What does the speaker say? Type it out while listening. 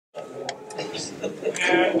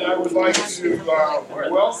And I would like to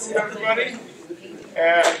welcome everybody,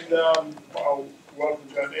 and I'll welcome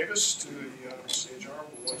John Davis to the CHR.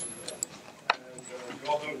 And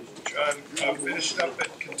you all know John finished up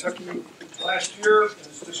at Kentucky last year.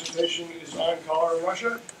 His dissertation is on cholera in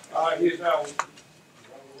Russia. He is now one of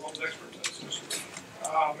the world's experts on this.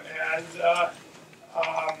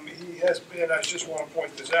 He has been, I just want to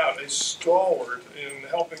point this out, a stalwart in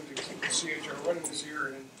helping to keep the CHR running this year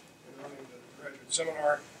and running the graduate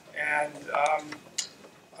seminar. And we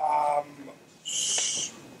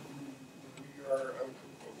are,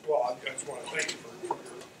 well, I just want to thank you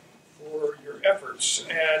for your efforts.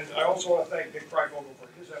 And I also want to thank Nick Freivogel for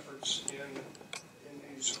his efforts in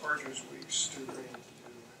these arduous weeks to bring to do.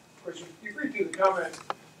 Of course, you agreed to the comment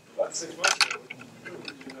about 6 months ago.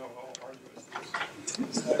 You know how arduous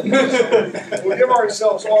this is. We'll give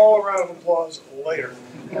ourselves all a round of applause later.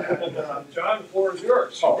 And John, the floor is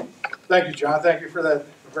yours. Oh, thank you, John. Thank you for that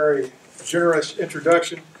very generous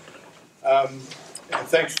introduction. And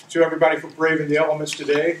thanks to everybody for braving the elements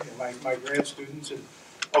today, and my grad students, and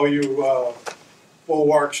all you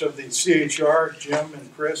bulwarks of the CHR, Jim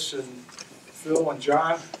and Chris and Phil and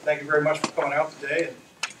John. Thank you very much for coming out today. And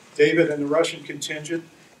David and the Russian contingent,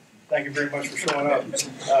 thank you very much for showing up.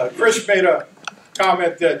 Chris made a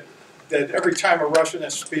comment that every time a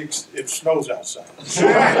Russianist speaks, it snows outside.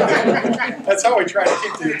 That's how we try to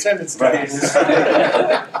keep the attendance down.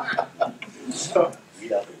 So,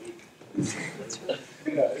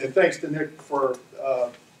 and thanks to Nick for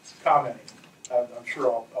commenting. I'm sure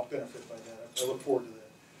I'll benefit by that. I look forward to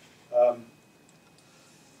that.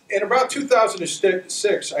 In about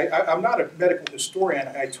 2006, I'm not a medical historian.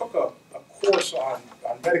 I took a course on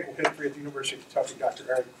medical history at the University of Kentucky, Dr.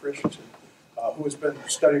 Eric Christensen, who has been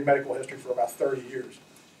studying medical history for about 30 years.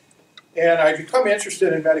 And I become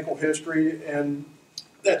interested in medical history, and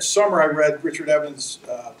that summer I read Richard Evans'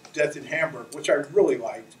 Death in Hamburg, which I really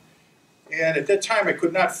liked. And at that time I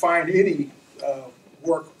could not find any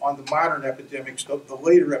work on the modern epidemics, the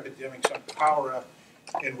later epidemics on cholera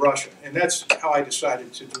in Russia. And that's how I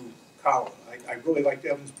decided to do cholera. I really liked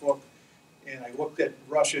Evans' book, and I looked at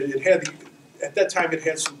Russia. It had, at that time, it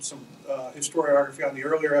had some historiography on the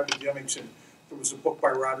earlier epidemics, and there was a book by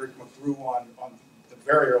Roderick McGrew on the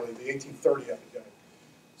very early, the 1830 epidemic.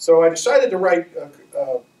 So I decided to write a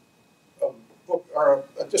book or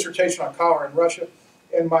a dissertation on cholera in Russia,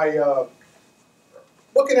 and my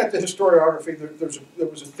looking at the historiography, there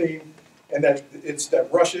was a theme, and it's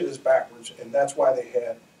that Russia is backwards, and that's why they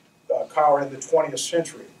had cholera in the 20th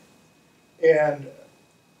century. And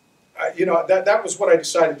that was what I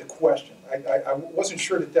decided to question. I wasn't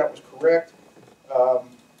sure that was correct,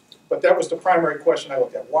 but that was the primary question I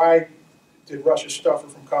looked at. Why did Russia suffer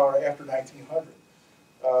from cholera after 1900?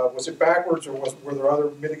 Was it backwards, or were there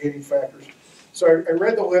other mitigating factors? So I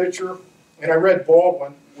read the literature, and I read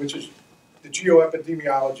Baldwin, which is the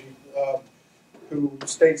Geoepidemiology, who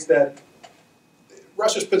states that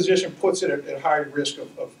Russia's position puts it at high risk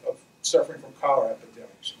of suffering from cholera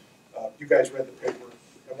epidemics. You guys read the paper.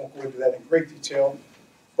 I won't go into that in great detail.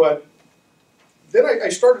 But then I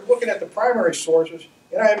started looking at the primary sources,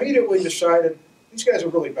 and I immediately decided these guys are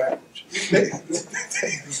really backwards.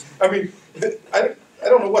 I mean, I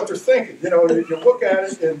don't know what they're thinking. You look at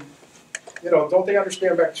it, and don't they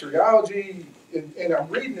understand bacteriology? And I'm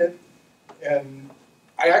reading it, and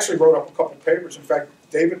I actually wrote up a couple papers. In fact,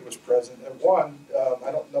 David was present at one.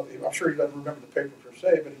 I don't know. I'm sure he doesn't remember the paper per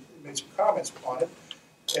se, but he made some comments on it.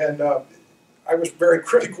 And I was very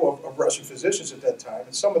critical of Russian physicians at that time.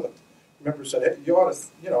 And some of the members said, hey, you ought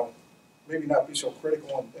to, maybe not be so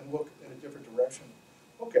critical and look in a different direction.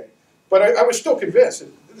 Okay, but I was still convinced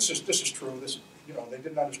that this is true. They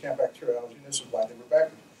didn't understand bacteriology, and this is why they were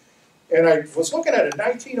backwards. And I was looking at a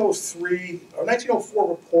 1903 or 1904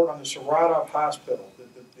 report on the Saratov Hospital,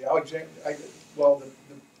 the Alexander.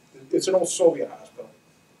 It's an old Soviet hospital.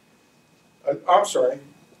 I'm sorry,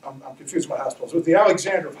 I'm confused with hospitals. It was the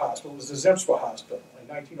Alexandrov Hospital. It was the Zemstva Hospital in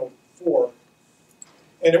 1904,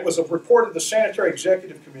 and it was a report of the Sanitary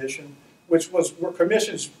Executive Commission, were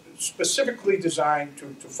commissions specifically designed to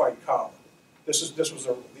fight cholera. This was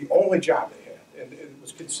the only job they had, and it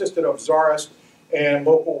was consisted of czarists and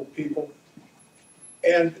local people.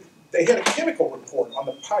 And they had a chemical report on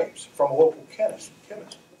the pipes from a local chemist.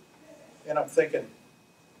 And I'm thinking,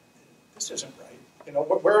 this isn't right.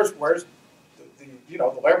 Where's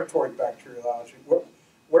the laboratory bacteriology?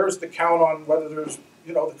 Where's the count on whether there's,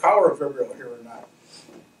 the cholera vibrio here or not?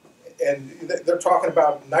 And they're talking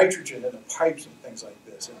about nitrogen in the pipes and things like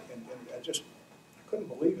this. And I couldn't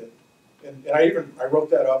believe it. And I wrote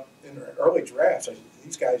that up in early drafts.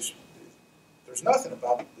 These guys, there's nothing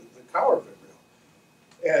about the cholera vibrio.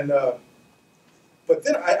 And but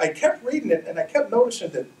then I kept reading it, and I kept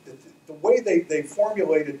noticing that the way they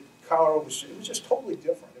formulated cholera was just totally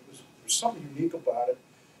different. There was something unique about it.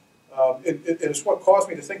 It's what caused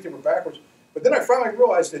me to think they were backwards. But then I finally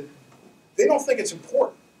realized that they don't think it's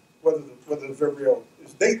important whether the Vibrio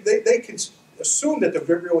is. They can assume that the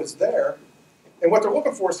Vibrio is there, and what they're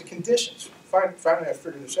looking for is the conditions. Finally, I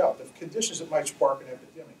figured this out: the conditions that might spark an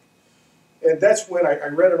epidemic. And that's when I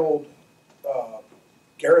read an old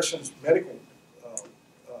Garrison's medical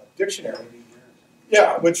dictionary.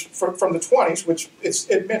 Yeah, which from the 20s, which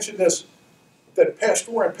it mentioned this, that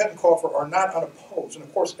Pasteur and Pettenkofer are not unopposed. And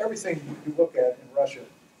of course, everything you look at in Russia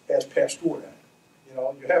has Pasteur in it. You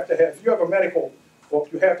know, you have to have, if you have a medical book,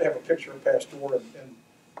 you have to have a picture of Pasteur and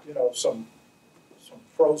you know, some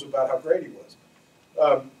prose about how great he was.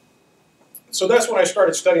 So that's when I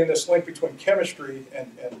started studying this link between chemistry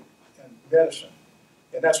and medicine.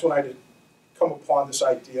 And that's when I did come upon this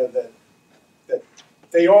idea that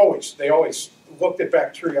they always looked at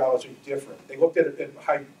bacteriology different. They looked at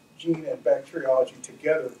hygiene and bacteriology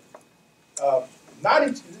together.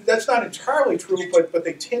 That's not entirely true, but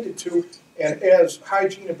they tended to. And as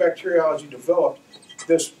hygiene and bacteriology developed,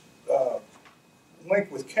 this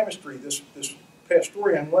link with chemistry, this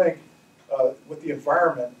Pasteurian link with the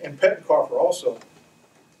environment, and Pettenkofer also,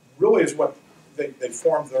 really is what they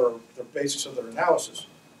formed their basis of their analysis.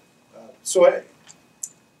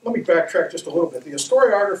 Let me backtrack just a little bit. The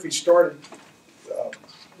historiography started,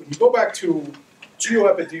 when you go back to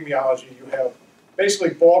geoepidemiology, you have basically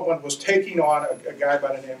Baldwin was taking on a guy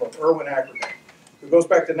by the name of Erwin Ackerman, who goes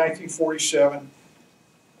back to 1947.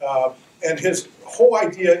 And his whole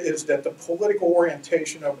idea is that the political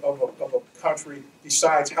orientation of a country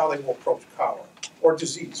decides how they will approach cholera, or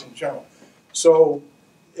disease in general. So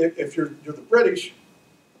if you're the British,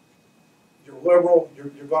 you're liberal,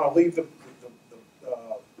 you're going to leave the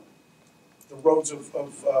roads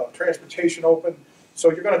of transportation open,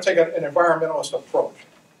 so you're going to take an environmentalist approach.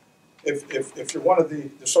 If you're one of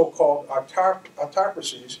the so-called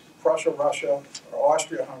autocracies, Prussia, Russia, or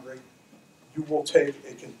Austria-Hungary, you will take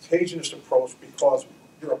a contagionist approach because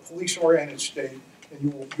you're a police-oriented state and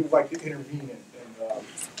you like to intervene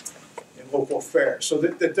in local affairs. So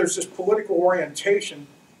that there's this political orientation.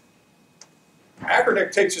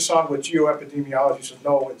 Ackernick takes us on with geoepidemiology, says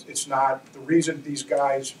no, it's not. The reason these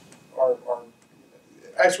guys are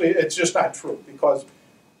actually, it's just not true, because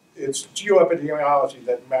it's geoepidemiology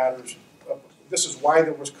that matters. This is why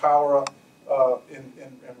there was cholera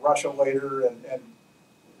in Russia later, and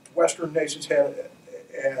Western nations had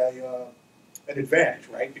an advantage,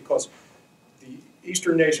 right? Because the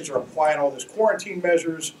Eastern nations are applying all these quarantine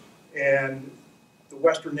measures, and the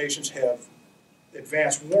Western nations have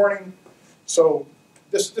advanced warning. So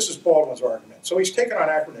this is Baldwin's argument. So he's taken on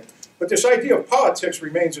Ackernick. But this idea of politics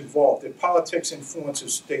remains involved, that politics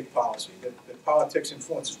influences state policy, that politics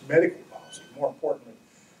influences medical policy, more importantly.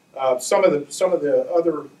 Some of the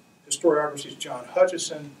other historiographers, John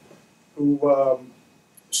Hutchison, who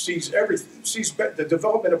sees the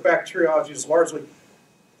development of bacteriology as largely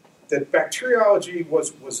that bacteriology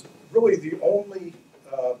was really the only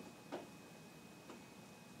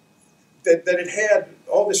that it had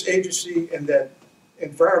all this agency, and that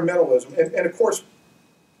environmentalism, and of course,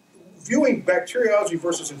 viewing bacteriology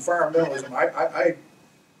versus environmentalism, I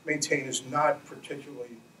maintain is not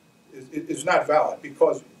particularly, is not valid,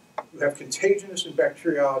 because you have contagionists and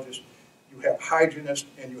bacteriologists, you have hygienists,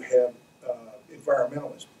 and you have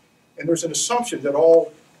environmentalists. And there's an assumption that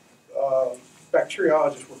all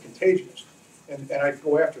bacteriologists were contagionists, and I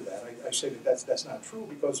go after that. I say that that's not true,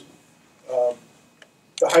 because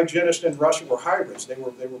the hygienists in Russia were hybrids. They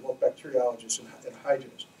were both bacteriologists and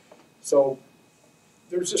hygienists. So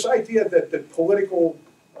there's this idea that political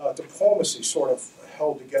diplomacy sort of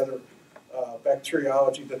held together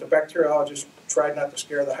bacteriology, that the bacteriologists tried not to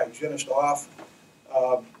scare the hygienist off.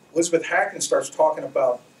 Elizabeth Hackton starts talking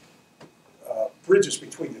about bridges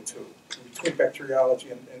between the two, between bacteriology,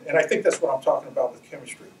 and I think that's what I'm talking about with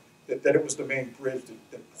chemistry, that it was the main bridge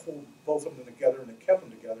that pulled both of them together and that kept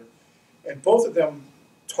them together. And both of them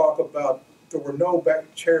talk about there were no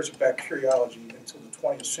chairs of bacteriology until the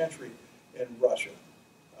 20th century in Russia.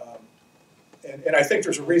 And I think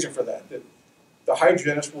there's a reason for that the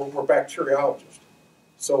hygienists were bacteriologists.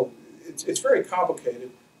 So it's very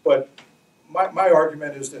complicated, but my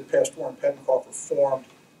argument is that Pasteur and Pettenkofer formed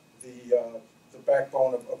the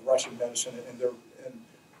backbone of Russian medicine and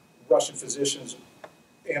Russian physicians'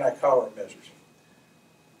 anti-cholera measures.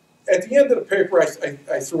 At the end of the paper,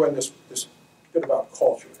 I threw in this bit about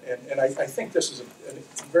culture, and I think this is a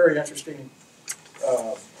very interesting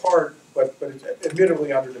part, but it's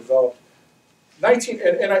admittedly underdeveloped. I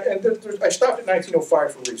stopped at 1905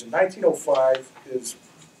 for a reason. 1905 is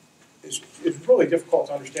really difficult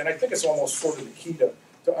to understand. I think it's almost sort of the key to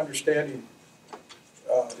understanding,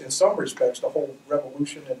 in some respects, the whole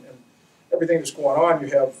revolution and everything that's going on.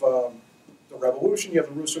 You have the revolution, you have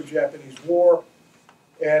the Russo-Japanese War,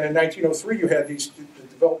 and in 1903 you had the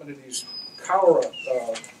development of these cholera,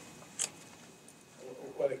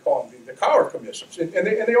 what do they call them, the cholera commissions, and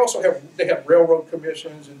they also had railroad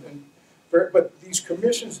commissions, but these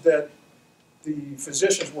commissions that the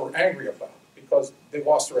physicians were angry about because they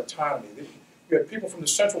lost their autonomy. You had people from the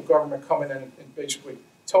central government coming in and basically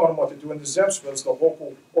telling them what to do, and the Zemstvos, the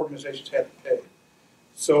local organizations, had to pay.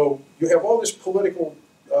 So you have all this political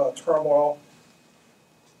turmoil,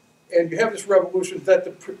 and you have this revolution that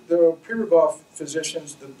the Pirogov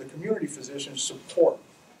physicians, the community physicians, support.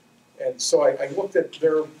 And so I looked at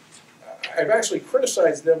I've actually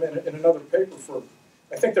criticized them in another paper for,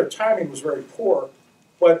 I think their timing was very poor,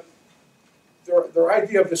 but their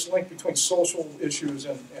idea of this link between social issues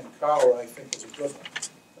and cholera, I think, was a good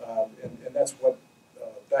one. And that's what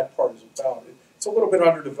that part is about. It's a little bit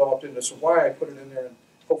underdeveloped in this, so why I put it in there, and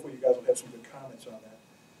hopefully you guys will have some good comments on that.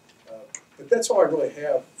 But that's all I really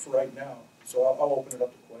have for right now, so I'll open it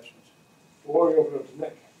up to questions. Or we open it up to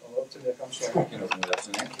Nick. Up to Nick, I'm sorry. You can open it up to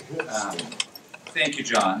Nick. Thank you,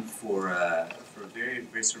 John, for a very,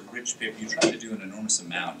 very sort of rich paper. You tried to do an enormous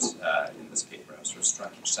amount in this paper. I was sort of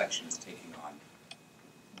struck each section is taking on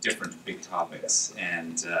different big topics,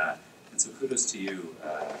 and so kudos to you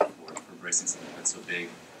for embracing something that's so big.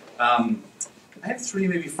 I have three,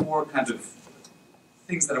 maybe four kind of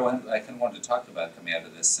things that I kind of wanted to talk about coming out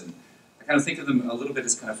of this, and I kind of think of them a little bit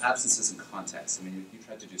as kind of absences and context. I mean, you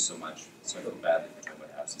tried to do so much, so I feel badly for talking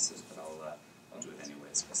about absences, but I'll do it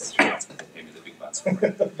anyways, because that's what they pay me the big bucks for.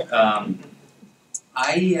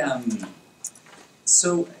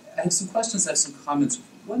 So I have some questions, I have some comments.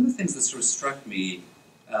 One of the things that sort of struck me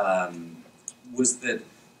was that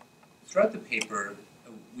throughout the paper,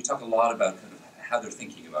 we talk a lot about kind of how they're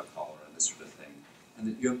thinking about cholera and this sort of thing. And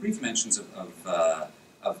that you have brief mentions of the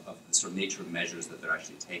sort of nature of measures that they're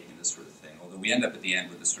actually taking, this sort of thing. Although we end up at the end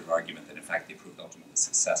with this sort of argument that in fact they proved ultimately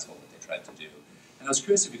successful what they tried to do. And I was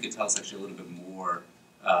curious if you could tell us actually a little bit more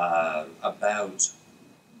about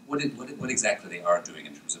what exactly they are doing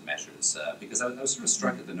in terms of measures. Because I was sort of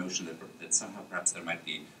struck at the notion that somehow perhaps there might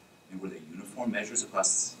be, were they uniform measures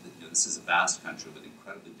across, this is a vast country with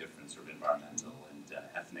incredibly different sort of environmental and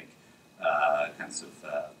ethnic kinds of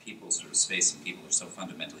people, sort of space and people are so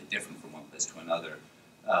fundamentally different from one place to another.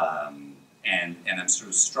 And I'm sort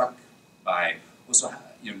of struck by, also,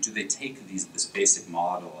 do they take this basic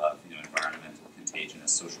model of, environmental,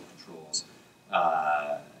 contagious, social controls,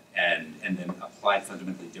 and then apply it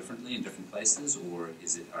fundamentally differently in different places, or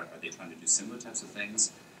are they trying to do similar types of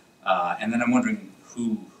things? And then I'm wondering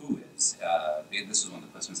who is. This is one of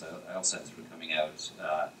the questions I also had sort of coming out.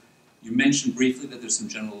 You mentioned briefly that there's some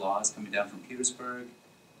general laws coming down from Petersburg,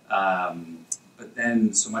 but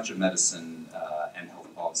then so much of medicine and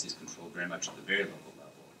health policy is controlled very much at the very local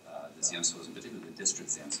level. The Zemstvos, and particularly the district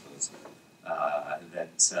Zemstvos,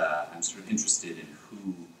 that I'm sort of interested in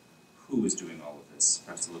who is doing all of this,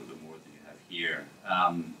 perhaps a little bit more than you have here.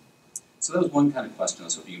 So that was one kind of question I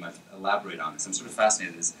was hoping you might elaborate on, because I'm sort of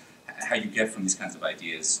fascinated is how you get from these kinds of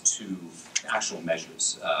ideas to actual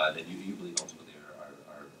measures that you believe ultimately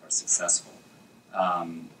are successful.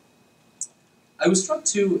 I was struck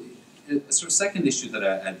too, a sort of second issue that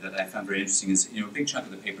I found very interesting is, a big chunk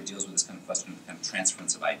of the paper deals with this kind of question of kind of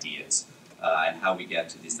transference of ideas and how we get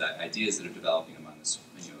to these ideas that are developing among this,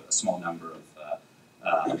 a small number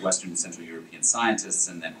of Western and Central European scientists,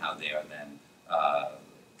 and then how they are then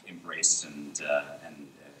embraced and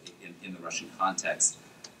in the Russian context.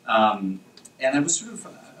 And I was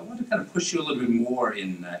I wanted to kind of push you a little bit more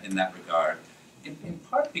in that regard, in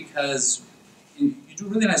part because you do a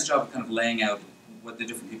really nice job of kind of laying out what the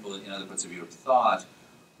different people in other parts of Europe thought.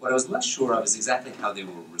 What I was less sure of is exactly how they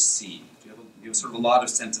were received. You have sort of a lot of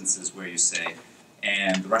sentences where you say,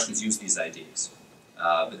 and the Russians used these ideas,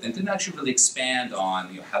 but then didn't actually really expand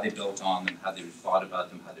on how they built on them, how they thought about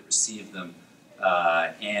them, how they received them,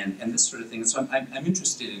 and this sort of thing. And so I'm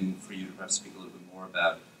interested in, for you to perhaps speak a little bit more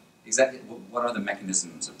about exactly what are the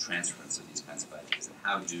mechanisms of transference of these kinds of ideas, and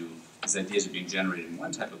how do these ideas are being generated in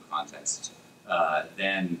one type of context,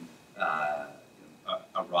 then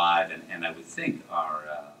arrive and I would think are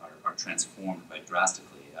transformed quite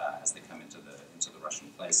drastically as they come into the Russian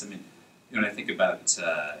place. I mean, when I think about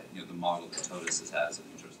the model that Totis has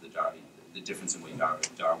in terms of the difference in what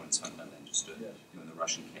Darwin is fundamentally understood, in the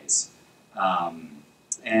Russian case,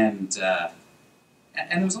 and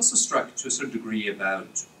I was also struck to a certain degree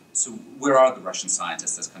about so where are the Russian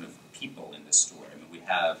scientists as kind of people in this story? I mean, we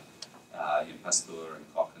have Pasteur and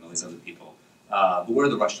Koch and all these other people, but where are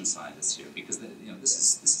the Russian scientists here? Because this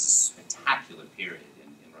is a spectacular period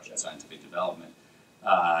in Russian scientific development.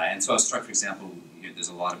 And so I was struck, for example, there's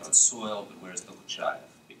a lot about soil, but where's Koch,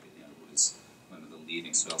 who is one of the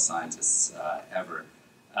leading soil scientists ever.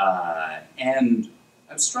 And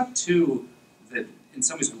I'm struck too that in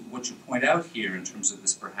some ways what you point out here in terms of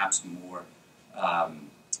this perhaps more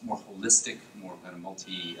holistic, more kind of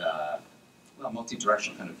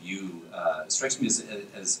multi-directional kind of view strikes me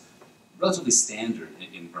as relatively standard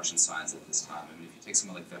in Russian science at this time. I mean, if you take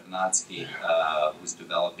someone like Vernadsky, who's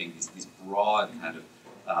developing these broad kind of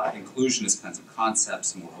inclusionist kinds of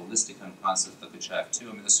concepts, more holistic kind of concepts, Koch too.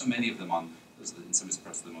 I mean, there's so many of them on, those are in some ways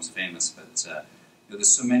perhaps the most famous, but there's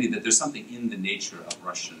so many that there's something in the nature of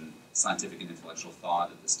Russian scientific and intellectual thought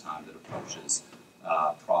at this time that approaches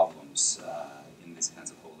problems in these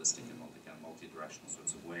kinds of holistic and multi-directional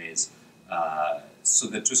sorts of ways. So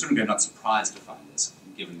that to a certain degree I'm not surprised to find this,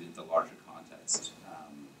 given the larger context.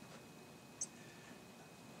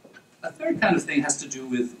 A third kind of thing has to do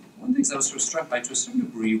with, one of the things I was sort of struck by to a certain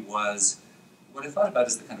degree was, what I thought about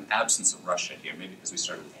is the kind of absence of Russia here, maybe because we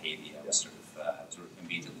started with Haiti, I was sort of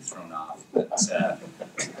immediately thrown off, but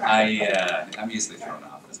I'm easily thrown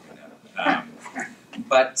off, as we know.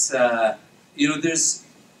 There's,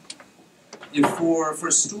 for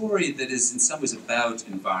a story that is in some ways about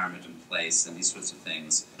environment and place and these sorts of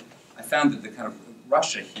things, I found that the kind of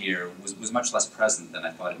Russia here was much less present than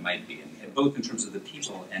I thought it might be, and both in terms of the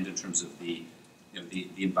people and in terms of the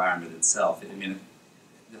environment itself. I mean,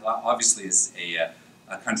 obviously, it's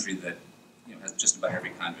a country that has just about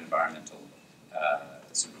every kind of environmental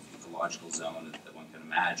sort of ecological zone that one can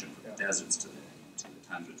imagine, from the deserts to the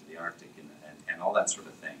tundra to the Arctic and all that sort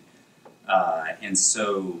of thing. And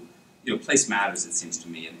so, place matters, it seems to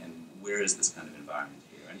me, and where is this kind of environment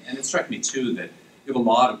here? And it struck me too that you have a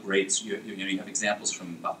lot of great, you have examples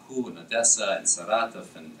from Baku and Odessa and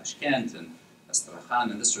Saratov and Tashkent and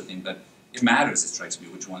Astrakhan and this sort of thing, but it matters, it strikes me,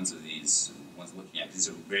 which ones of these ones looking at. These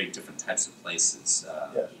are very different types of places,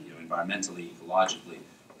 environmentally, ecologically,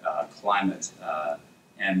 climate,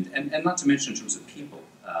 and not to mention in terms of people.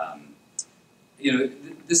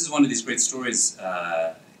 This is one of these great stories.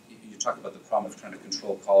 You talk about the problem of trying to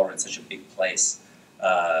control cholera in such a big place.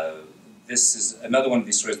 This is another one of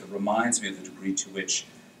these stories that reminds me of the degree to which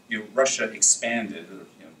Russia expanded, or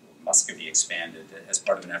Muscovy expanded as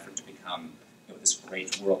part of an effort to become this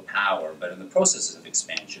great world power. But in the processes of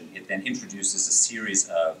expansion, it then introduces a series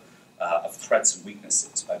of threats and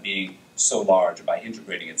weaknesses by being so large, by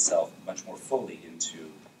integrating itself much more fully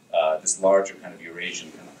into this larger kind of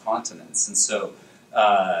Eurasian kind of continents. And so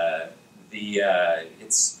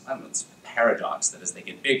it's a paradox that as they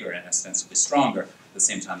get bigger and ostensibly stronger, at the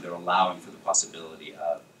same time they're allowing for the possibility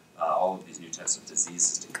of all of these new types of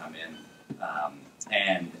diseases to come in.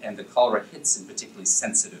 And the cholera hits in particularly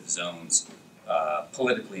sensitive zones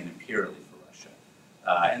politically and imperially for Russia.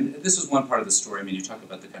 And this was one part of the story. I mean, you talk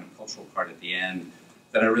about the kind of cultural part at the end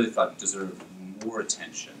that I really thought deserved more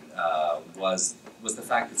attention, was the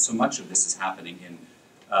fact that so much of this is happening in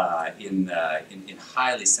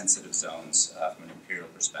highly sensitive zones from an imperial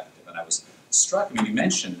perspective. And I was struck, I mean, you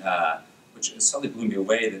mentioned, which suddenly blew me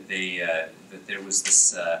away, that that there was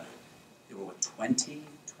this, there were what, 20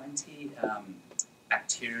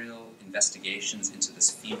 bacterial investigations into this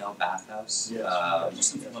female bathhouse,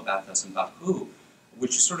 Muslim female bathhouse in Baku,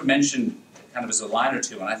 which you sort of mentioned kind of as a line or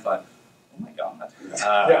two, and I thought, oh my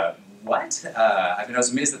God, what? I mean, I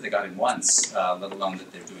was amazed that they got in once, let alone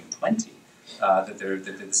that they're doing 20. That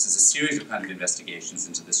this is a series of kind of investigations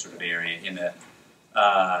into this sort of area in a,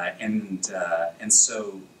 and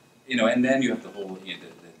so, and then you have the whole,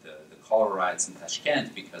 the cholera riots in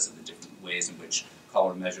Tashkent because of the different ways in which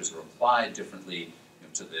cholera measures are applied differently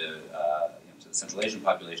to the Central Asian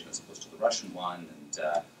population as opposed to the Russian one,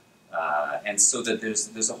 and so that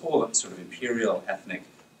there's a whole sort of imperial, ethnic,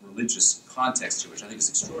 religious context to which I think is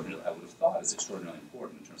extraordinarily, I would have thought is extraordinarily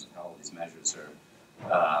important in terms of how all these measures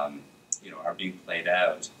are being played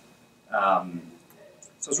out. So I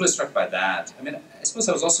was really struck by that. I mean, I suppose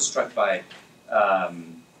I was also struck by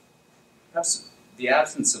perhaps the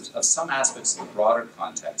absence of some aspects of the broader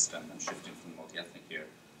context. I'm shifting from multi-ethnic here.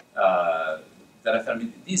 That I thought, I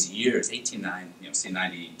mean, these years,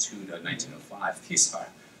 1892 to 1905, these are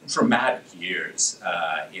dramatic years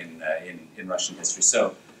in Russian history.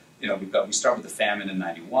 So, we start with the famine in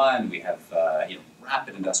 '91. We have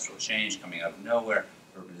rapid industrial change coming out of nowhere,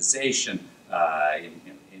 urbanization,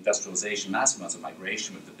 industrialization, massive amounts of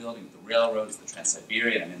migration with the building of the railroads, the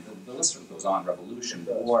Trans-Siberian. I mean, the list sort of goes on. Revolution,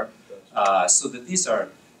 war. So that these are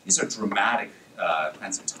these are dramatic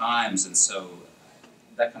kinds of times, and so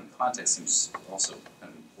that kind of context seems also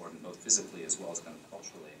kind of important, both physically as well as kind of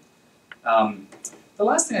culturally. The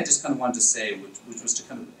last thing I just kind of wanted to say, which was to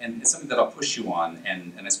kind of, and it's something that I'll push you on,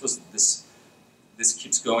 and I suppose this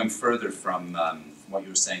keeps going further from what you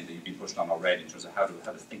were saying that you've been pushed on already in terms of how to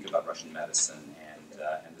think about Russian medicine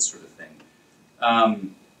and this sort of thing.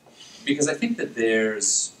 Because I think that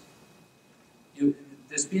there's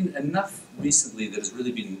been enough recently that has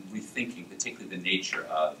really been rethinking, particularly the nature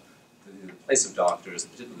of the place of doctors,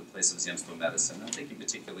 particularly the place of Zemstvo medicine. I'm thinking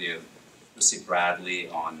particularly of Lucy Bradley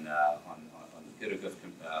on the pedagogic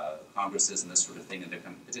congresses and this sort of thing, and their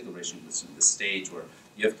kind of particular relation to the stage, or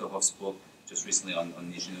Yevtohov's book just recently on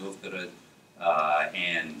Nizhny Novgorod,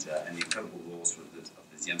 and the incredible role sort of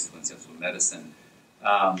the Zemstvo and Zemstvo medicine.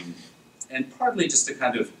 And partly just to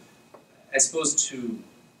kind of, I suppose, to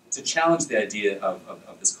challenge the idea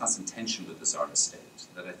of this constant tension with the Tsarist state.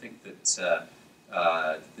 That I think that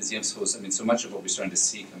the Zemstvos, I mean, so much of what we're starting to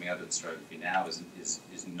see coming out of the historiography now is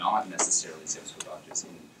not necessarily Zemstvo doctors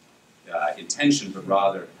in tension, but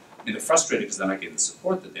rather, I mean, they're frustrated because they're not getting the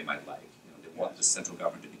support that they might like. You know, they want the central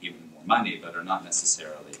government to be giving them more money, but are not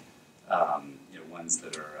necessarily, ones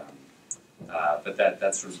that are. But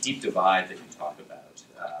that sort of deep divide that you talk about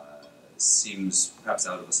seems perhaps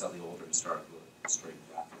out of a slightly older historiographical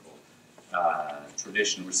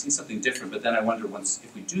tradition. We're seeing something different, but then I wonder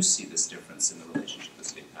if we do see this difference in the relationship with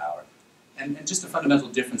state power, and just a fundamental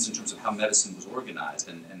difference in terms of how medicine was organized,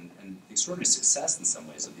 and the extraordinary success in some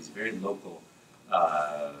ways of these very local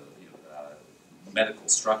medical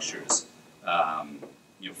structures,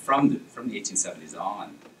 from the 1870s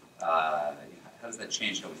on. How does that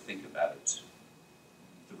change how we think about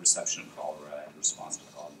the reception of cholera and response to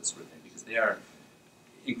cholera, this sort of thing? Because they are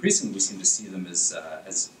increasingly, we seem to see them as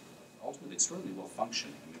ultimately extraordinarily well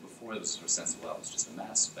functioning. I mean, before there was sort of sense of, well, it's just a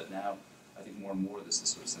mess, but now I think more and more there's this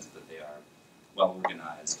sort of sense that they are well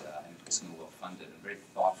organized and increasingly well funded and very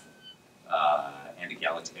thoughtful and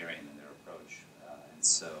egalitarian in their approach. And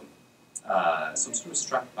so I'm sort of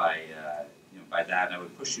struck by that, and I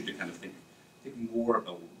would push you to kind of think more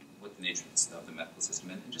about what the nature of the medical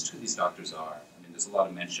system and just who these doctors are. I mean, there's a lot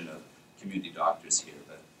of mention of community doctors here,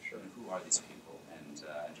 but who are these people, and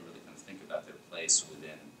to really kind of think about their place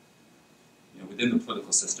within the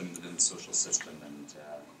political system, within the social system, and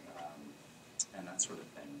that sort of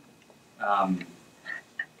thing.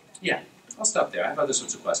 Yeah, I'll stop there. I have other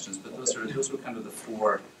sorts of questions, but those were kind of the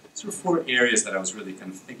four areas that I was really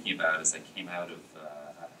kind of thinking about as I came out of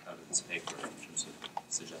this paper in terms of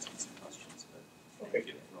suggesting some questions. But thank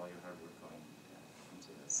you for all your hard work going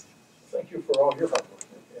into this. Thank you for all your hard work.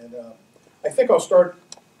 And I think I'll start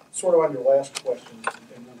sort of on your last question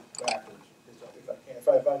and move backwards, if I can.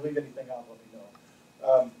 If I leave anything out, let me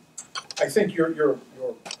know. I think your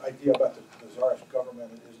idea about the Tsarist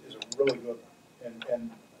government is a really good one.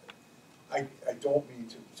 And I don't mean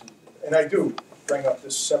to, and I do bring up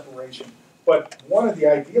this separation, but one of the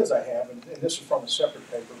ideas I have, and this is from a separate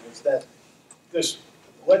paper, was that this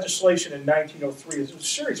legislation in 1903, there's a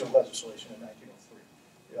series of legislation in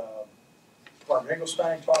 1903. Barbara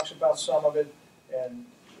Engelstein talks about some of it, and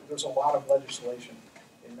there's a lot of legislation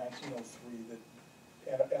in 1903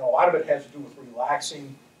 that, and a lot of it has to do with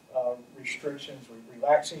relaxing restrictions,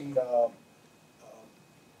 relaxing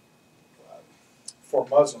for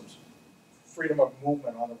Muslims, freedom of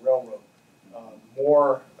movement on the railroad,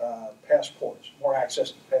 more passports, more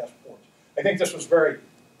access to passports. I think this was a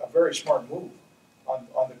very smart move on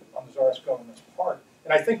the Tsarist government's part,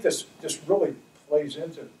 and I think this really plays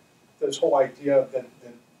into this whole idea that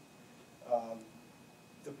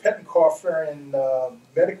the Pettenkofer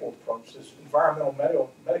medical approach, this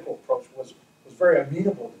environmental medical approach, was very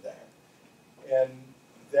amenable to that, and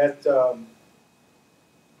that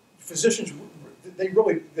physicians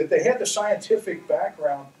they had the scientific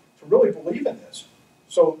background to really believe in this.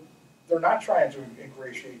 So they're not trying to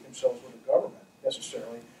ingratiate themselves with the government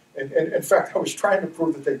necessarily. And in fact, I was trying to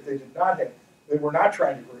prove that they were not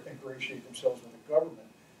trying to ingratiate themselves with the government,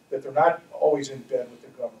 that they're not always in bed with the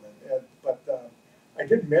government. But I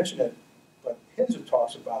didn't mention it, but Hinze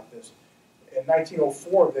talks about this. In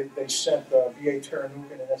 1904, they sent V.A.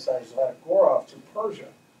 Taranukin and S.I. Zlatogorov to Persia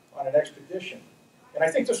on an expedition. And I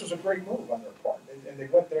think this was a great move on their part. And they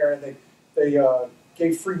went there and they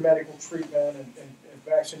gave free medical treatment and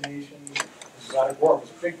vaccination. Zlatogorov was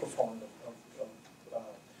a big proponent of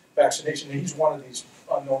vaccination, and he's one of these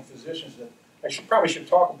unknown physicians that I probably should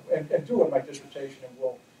talk and do in my dissertation and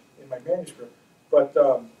will in my manuscript. But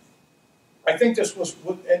I think this was,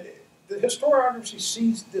 and the historiography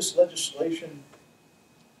sees this legislation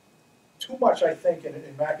too much, I think,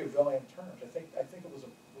 in Machiavellian terms. I think it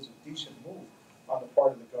was was a decent move on the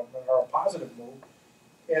part of the government, or a positive move.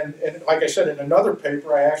 And like I said in another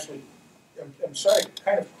paper, I actually am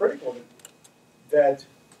kind of critical of it, that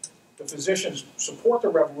the physicians support the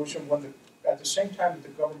revolution when at the same time that the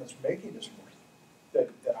government's making this move.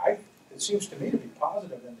 It seems to me to be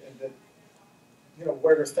positive, and that, you know,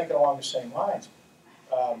 where they're thinking along the same lines.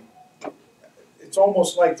 It's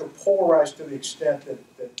almost like they're polarized to the extent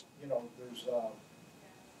that you know, there's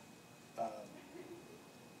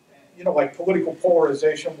you know, like political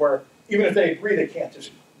polarization, where even if they agree, they can't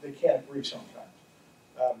agree sometimes.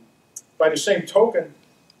 By the same token,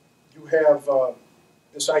 you have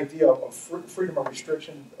this idea of freedom of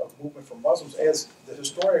restriction of movement for Muslims, as the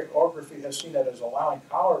historiography has seen it as allowing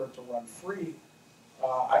cholera to run free.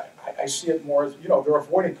 I see it more as, you know, they're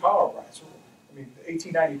avoiding cholera riots. I mean,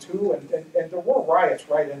 1892, and there were riots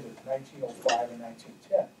right into 1905 and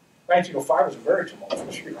 1910. 1905 was a very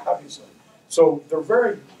tumultuous year, obviously. So they're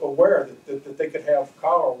very aware that they could have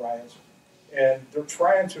cholera riots, and they're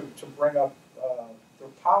trying to bring up their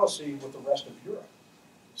policy with the rest of Europe.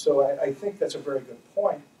 So I think that's a very good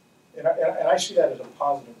point, and I see that as a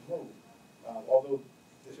positive move. Although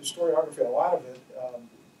the historiography, a lot of it,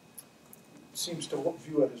 seems to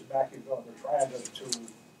view it as Machiavellian. They're trying to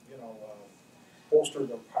you know, bolster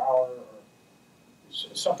their power or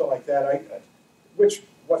something like that.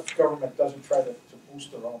 What government doesn't try to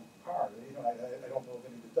boost their own power? You know, I don't know of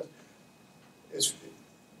any that does. It's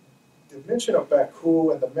the mention of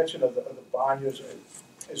Baku and the mention of the Banyas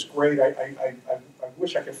is great. I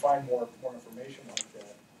wish I could find more information like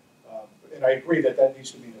that. And I agree that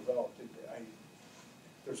needs to be developed.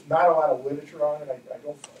 There's not a lot of literature on it. I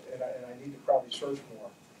don't, and I need to probably search more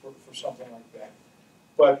for something like that.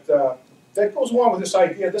 But that goes along with this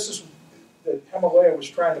idea. This is that Himalaya was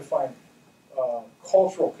trying to find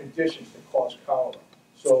cultural conditions that cause cholera.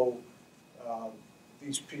 So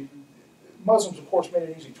these people, Muslims, of course, made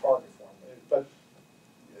an easy target for them. But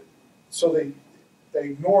so they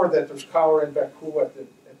ignore that there's cholera in Baku at the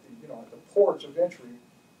ports of entry,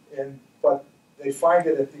 but they find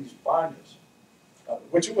it at these banyas,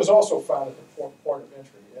 which was also found at the port of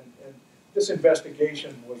entry. And this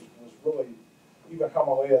investigation was really, even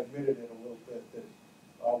Himalaya admitted it a little bit, that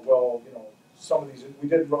well, you know, some of these we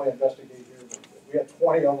didn't really investigate here, but we had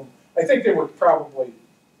 20 of them. I think they were probably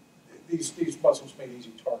these Muslims made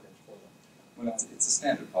easy targets for them. Well, it's a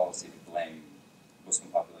standard policy to blame Muslim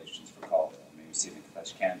populations for cholera. I mean, we see it in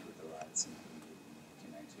Koch with the riots in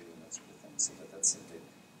 1892 and that sort of thing. So that's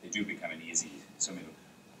they do become an easy. So I mean,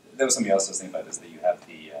 that was something else I was thinking about, is that you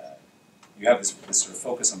have this sort of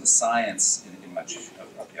focus on the science in much of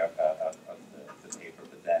the paper,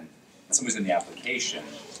 but then in some ways in the application,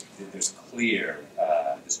 there's clear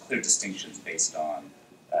distinctions based on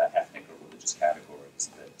ethnic or religious categories.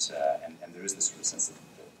 And there is this sort of sense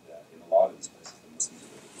that in a lot of these places the Muslims are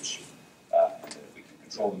the issue, and that if we can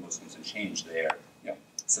control the Muslims and change their,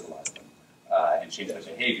 civilize them, and change their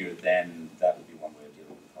behavior, then that would be one way of dealing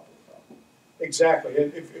with the cholera problem. Exactly.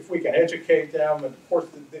 If we can educate them, and of course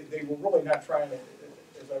they were really not trying to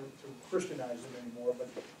Christianize them anymore, but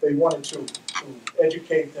they wanted to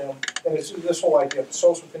educate them. And it's this whole idea of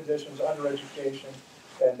social conditions, undereducation,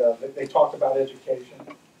 and they talked about education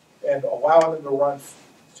and allowing them to run,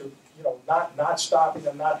 not stopping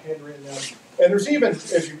them, not hindering them. And there's even,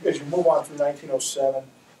 as you move on through 1907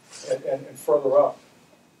 and further up,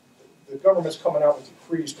 the government's coming out with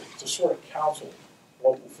decrees to sort of counsel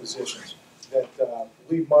local physicians that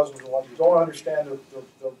leave Muslims alone. You don't understand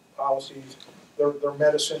their policies. Their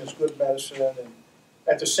medicine is good medicine, and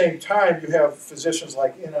at the same time, you have physicians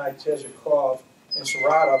like Tsarist and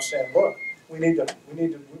Saratov saying, "Look, we need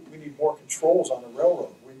more controls on the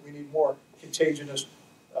railroad. We need more contagionist.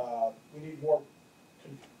 We need more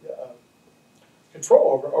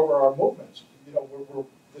control over our movements.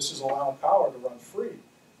 This is allowing cholera to run free."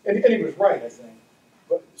 And he was right, I think.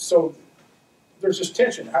 But so there's this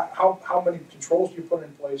tension. How many controls do you put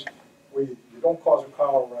in place where you don't cause a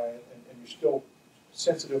cholera riot and you're still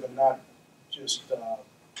sensitive and not just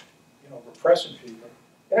repressing people?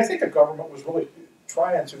 And I think the government was really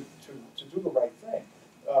trying to do the right thing.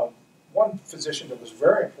 One physician that was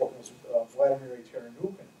very important was Vladimir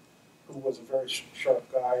Teranukin, who was a very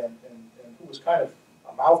sharp guy and who was kind of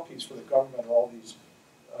a mouthpiece for the government at all these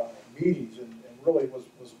meetings, and really was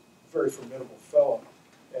a very formidable fellow.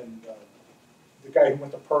 And the guy who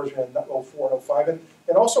went to Persia in 04 and 05.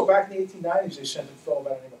 And also back in the 1890s, they sent a fellow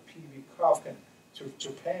by the name of P.V. Koch to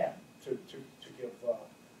Japan to give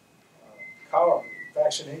cholera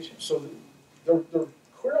vaccination. So they're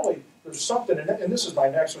clearly, there's something, and this is my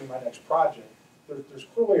next project, there's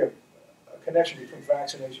clearly a connection between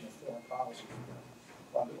vaccination and foreign policy.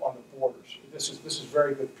 on the borders. This is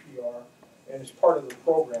very good PR, and it's part of the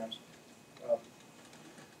programs.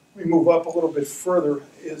 We move up a little bit further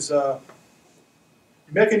is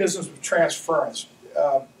mechanisms of transference.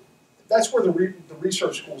 That's where the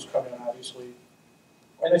research schools come in, obviously.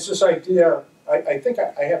 And it's this idea, I think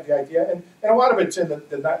I have the idea, and a lot of it's in the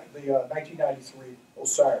 1993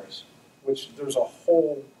 Osiris, which there's a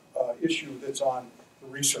whole issue that's on the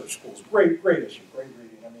research schools. Great issue, great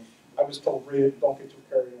reading. I mean, I was told, read it, don't get too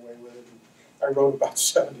carried away with it. And I wrote about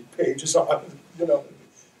 70 pages on it,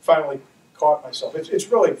 finally caught myself. It's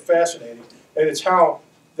really fascinating, and it's how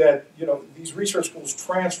that, these research schools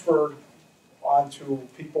transferred onto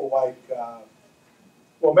people like,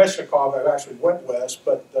 Meshnikov actually went west,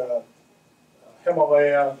 but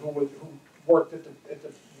Himalaya, who worked at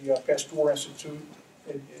the Pasteur Institute,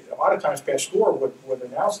 and a lot of times Pasteur would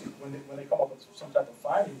announce it when they come up with some type of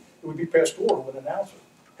finding. It would be Pasteur who would announce it.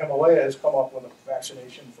 Himalaya has come up with a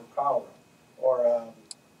vaccination for cholera, or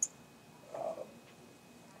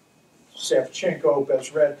Savchenko,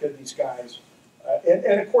 Bezredka, these guys.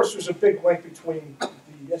 And of course, there's a big link between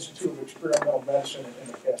the Institute of Experimental Medicine and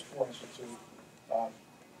the Pasteur Institute.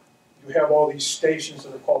 You have all these stations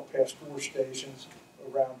that are called Pasteur stations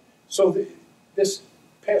around. So this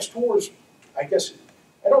Pasteur's, I guess,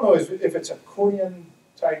 I don't know if it's a Kuhnian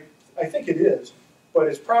type. I think it is, but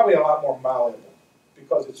it's probably a lot more malleable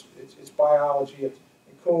because it's biology. And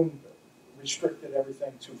Kuhn restricted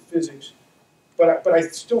everything to physics, but I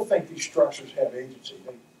still think these structures have agency.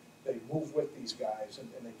 They move with these guys, and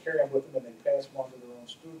they carry them with them, and they pass them on to their own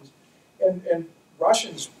students. And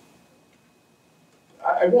Russians,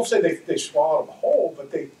 I won't say they swallowed them whole,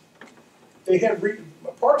 but they had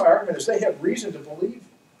part of my argument is they had reason to believe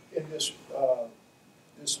in this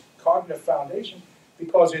this cognitive foundation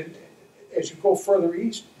because as you go further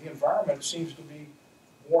east, the environment seems to be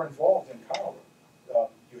more involved in cholera.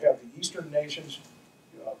 You have the eastern nations,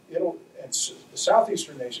 Italy, and the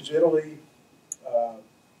southeastern nations, Italy.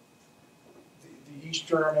 The East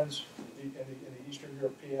Germans, and the Eastern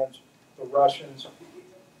Europeans, the Russians,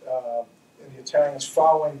 and the Italians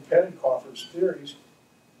following Pettenkofer's theories,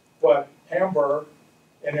 but Hamburg,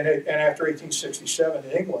 and after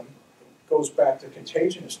 1867, England goes back to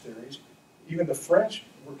contagionist theories. Even the French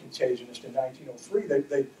were contagionist in 1903.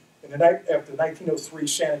 After the 1903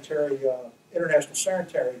 International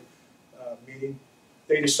Sanitary meeting,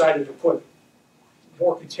 they decided to put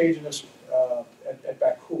more contagionists at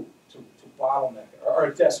Baku to bottleneck, or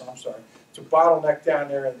Odessa, I'm sorry, to bottleneck down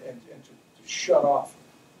there and to shut off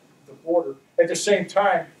the border. At the same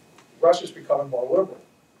time, Russia's becoming more liberal.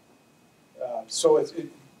 So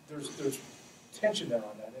there's tension there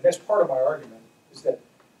on that. And that's part of my argument, is that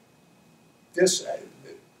this,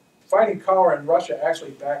 fighting cholera in Russia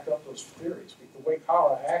actually backed up those theories. The way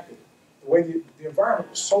cholera acted, the way the environment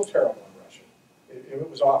was so terrible in Russia, it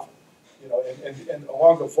was awful. And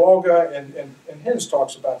along the Volga, and Hinz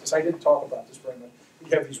talks about this. I didn't talk about this very much.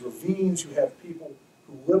 You have these ravines. You have people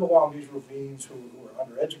who live along these ravines who are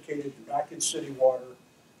undereducated, do not get city water,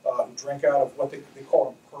 who drink out of what they call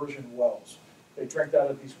them Persian wells. They drink out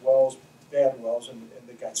of these wells, bad wells, and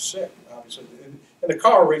they got sick, obviously. And the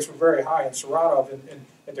cholera rates were very high in Saratov and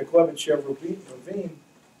at the Klemenchev ravine.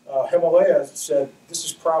 Himalaya said this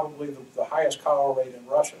is probably the highest cholera rate in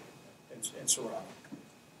Russia, in Saratov.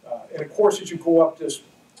 And of course, as you go up this,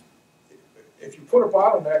 if you put a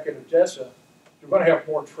bottleneck in Odessa, you're going to have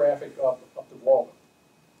more traffic up the Volga.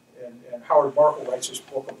 And Howard Markle writes this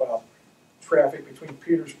book about traffic between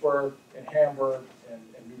Petersburg and Hamburg and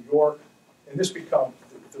New York. And this becomes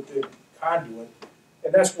the big conduit.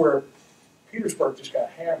 And that's where Petersburg just got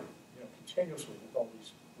hammered, continuously with all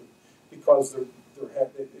these, because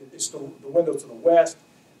it's the window to the west.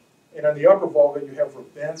 And on the upper Volga, you have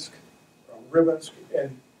Rybinsk,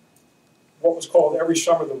 and what was called every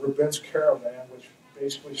summer the Rybinsk caravan, which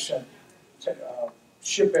basically sent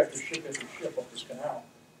ship after ship after ship up this canal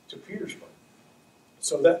to Petersburg.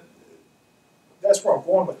 So that's where I'm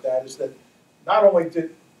going with that, is that not only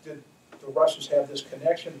did the Russians have this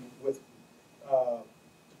connection with the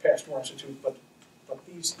Pasteur Institute, but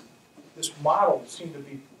this model seemed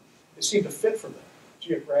to fit for them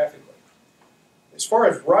geographically. As far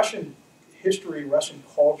as Russian history, Russian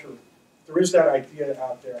culture, there is that idea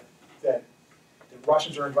out there that the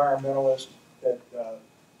Russians are environmentalists, that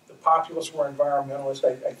the populace were environmentalists.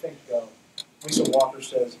 I think Lisa Walker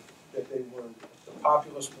says that the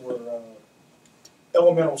populace were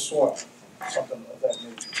elemental soil, something of that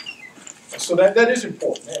nature. So that is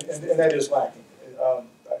important, and that is lacking.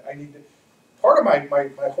 I need to, part of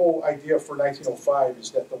my whole idea for 1905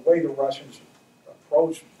 is that the way the Russians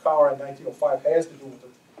approached cholera in 1905 has to do with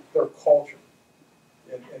their culture.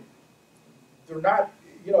 and they're not,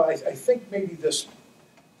 you know, I think maybe this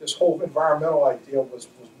whole environmental idea was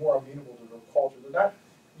more amenable to their culture. They're not,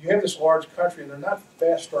 you have this large country and they're not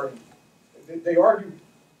fast starting, they argue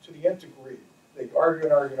to the nth degree. They argue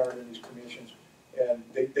and argue and argue in these commissions, and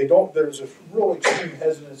they don't, there's a real extreme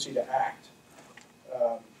hesitancy to act.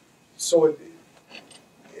 So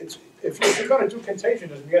it's, if you're going to do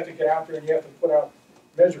contagionism, you have to get out there and you have to put out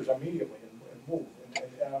measures immediately and move.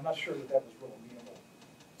 And I'm not sure that was real amenable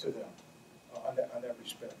to them on that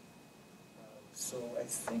respect. So I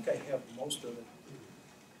think I have most of it.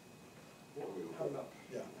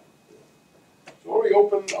 Yeah. So why don't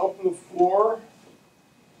we open the floor?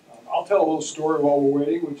 I'll tell a little story while we're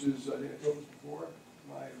waiting, which is, I think I told this before,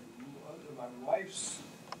 my wife's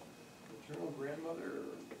maternal grandmother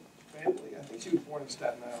family, I think she was born in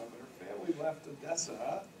Staten Island, but her family left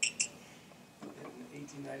Odessa in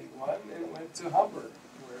 1891 and went to Humber,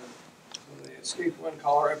 where they escaped one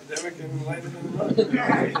cholera epidemic and landed in the road.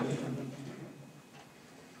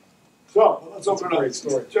 So, let's open it up. Great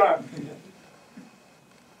story. John.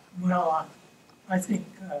 Well, I think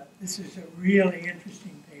this is a really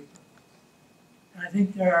interesting paper. And I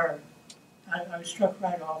think there are, I was struck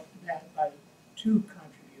right off the bat by two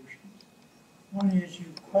contributions. One is you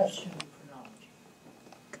question the chronology.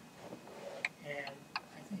 And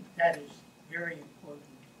I think that is very important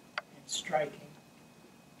and striking.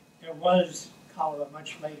 There was cholera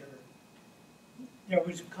much later. There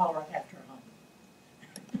was cholera after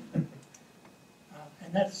Humber.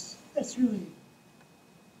 And that's really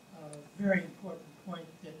a very important point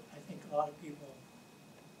that I think a lot of people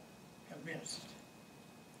have missed.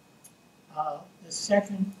 The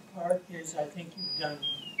second part is I think you've done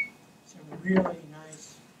some really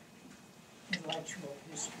nice intellectual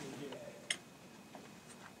history here.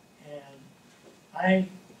 And I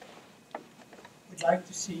would like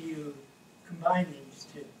to see you combine these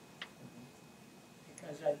two.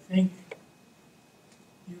 Because I think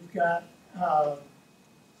you've got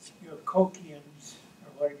your Kochians,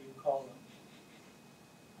 or whatever you call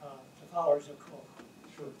them, the followers of Koch,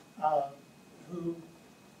 Sure. who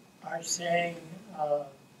are saying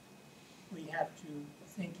we have to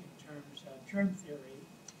think in terms of germ theory.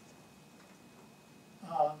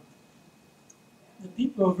 The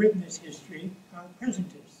people who have written this history are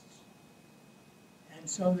presentists. And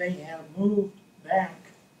so they have moved back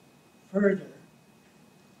further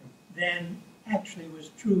than actually was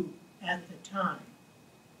true at the time.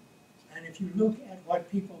 And if you look at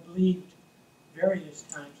what people believed various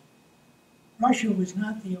times, Russia was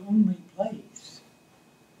not the only place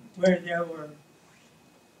where there were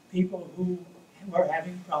people who were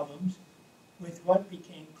having problems with what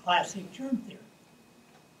became classic germ theory.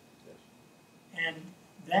 And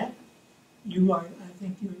that, I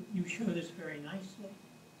think you show this very nicely.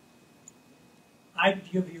 I'd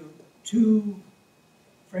give you two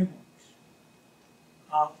frameworks.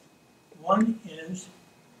 One is,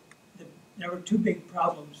 there were two big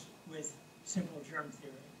problems with simple germ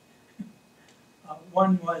theory.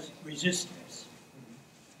 One was resistance.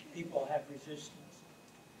 People have resistance.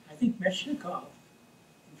 I think Meshnikov,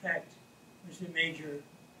 in fact, was the major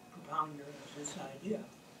propounder of this idea.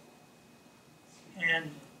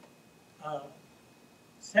 And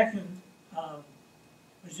second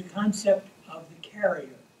was the concept of the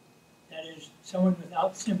carrier, that is, someone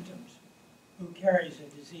without symptoms who carries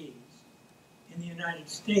a disease. In the United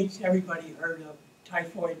States, everybody heard of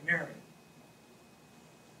Typhoid Mary.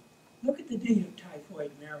 Look at the date of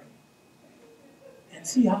Typhoid Mary and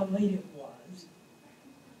see how late it was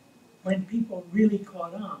when people really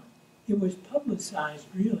caught on. It was publicized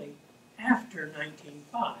really after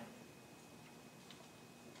 1905.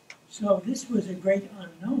 So this was a great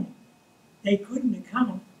unknown. They couldn't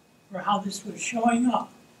account for how this was showing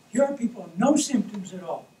up. Here are people with no symptoms at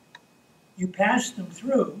all. You pass them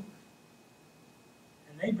through,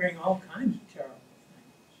 and they bring all kinds of terrible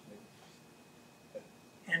things.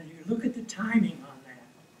 And you look at the timing on that,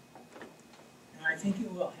 and I think it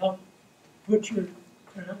will help put your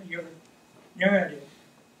narrative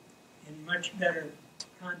in much better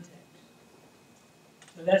context.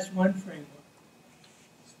 So that's one framework.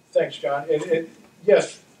 Thanks, John.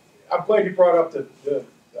 Yes, I'm glad you brought up the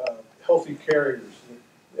healthy carriers,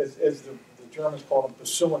 as the Germans call them,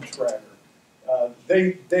 Bacillenträger.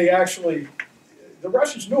 They actually, the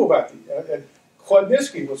Russians knew about these. And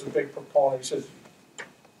Chladnitsky was a big proponent. He says,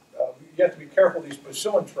 you have to be careful of these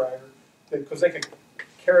Bacillenträger, because they can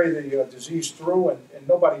carry the disease through, and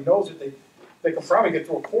nobody knows it. They can probably get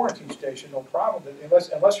through a quarantine station, no problem.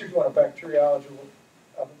 Unless you're doing a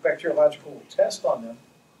bacteriological test on them,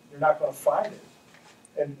 you're not going to find it.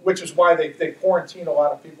 And which is why they quarantine a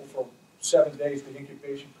lot of people for 7 days, the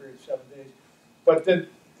incubation period, 7 days. But then,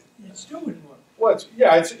 It still wouldn't work. well,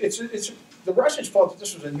 it's the Russians felt that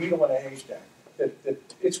this was a needle in a haystack, that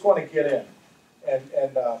it's going to get in.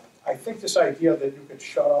 And I think this idea that you could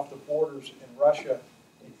shut off the borders in Russia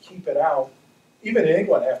and keep it out, even in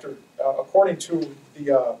England, after, according to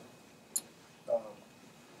the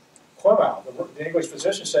Clement, the English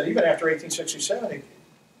physician, said even after 1867,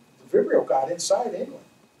 the Vibrio got inside England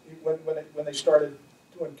when they started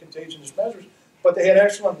doing contagious measures, but they had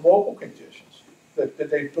excellent local conditions that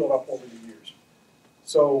they built up over the years.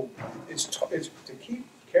 So it's to keep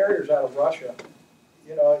carriers out of Russia.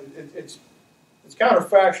 You know, it's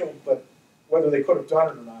counterfactual, but whether they could have done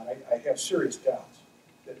it or not, I have serious doubts.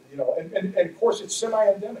 That, you know, and of course it's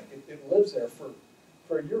semi-endemic. It lives there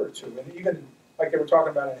for a year or two, and even like they were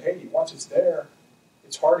talking about in Haiti, once it's there,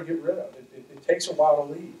 it's hard to get rid of. It takes a while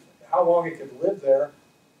to leave. How long it could live there?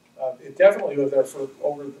 It definitely lived there for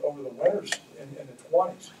over the winters in the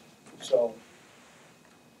 20s. So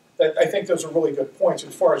I think those are really good points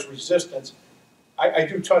as far as resistance. I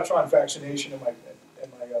do touch on vaccination in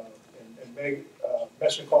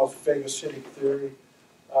Mesnikov's phagocytic theory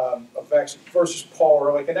of vaccine versus Paul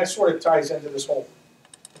Ehrlich, and that sort of ties into this whole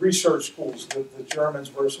research schools, the Germans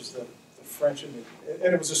versus the French, and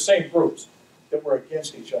it was the same groups that were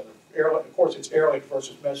against each other. Ehrlich, of course, it's Ehrlich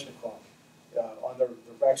versus Mesnikov on their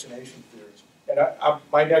vaccination theories. And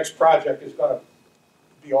my next project is going to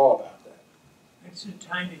be all about that. It's the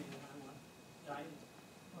timing that I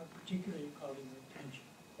want particularly calling your attention.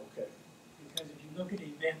 Okay. Because if you look at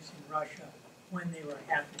events in Russia when they were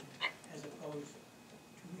happening, as opposed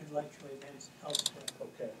to intellectual events elsewhere,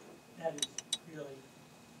 Okay. that is really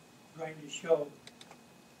going to show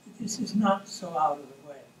that this is not so out of the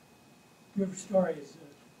way. Your story is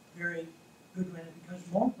a very good one. It becomes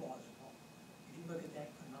more plausible if you look at that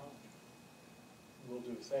chronology. Will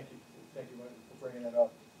do. Thank you. Thank you, Michael, for bringing that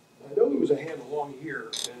up. I know there was a hand along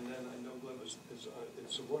here, and then I know Glenn is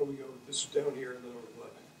so why don't we go this down here and then over to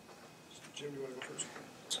Glenn. Jim, you want to go first?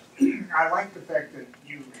 I like the fact that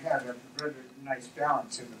you had a very nice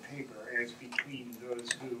balance in the paper as between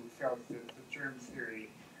those who felt that the germ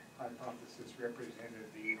theory hypothesis represented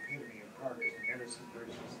the epitome of progress in medicine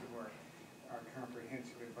versus the more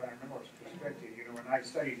comprehensive environmentalist perspective. You know, when I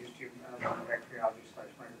studied history of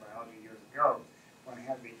bacteriology/microbiology years ago, one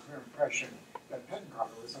had the clear impression that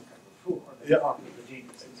Pettenkofer was some kind of a fool, or that Koch was a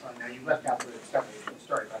genius, and so on. Now, you left out the stuff in the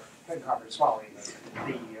story about Pettenkofer swallowing the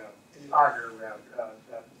agar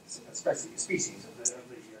species of the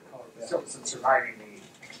cholera bacillus and surviving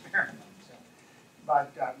the experiment. So,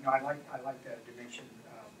 but no, I like that dimension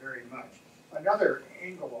very much. Another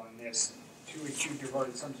angle on this, to which you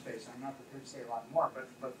devoted some space, I'm not prepared to say a lot more,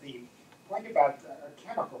 but the point about a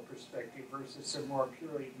chemical perspective versus a more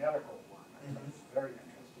purely medical one, I think is very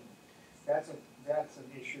interesting. That's an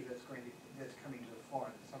issue that's coming to the fore,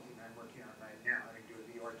 and something I'm working on right now, having to do with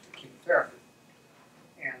the origin of chemotherapy.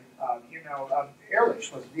 And you know, Ehrlich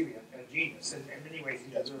was really a genius, and in many ways he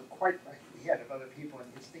was quite ahead of other people in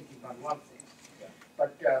his thinking about a lot of things. Yeah.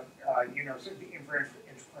 But you know, so the influential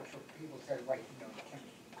people said, like, you know, the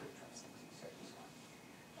chemist, you could trust things he said, and so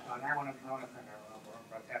on. And I want to find out a lot more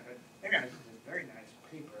about that. But anyway, this is a very nice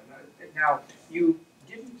paper. And, now, you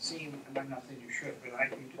didn't seem, and I'm not saying you should, but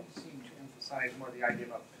you didn't seem to emphasize more the idea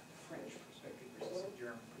about the French perspective versus the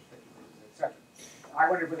German perspective versus etc. I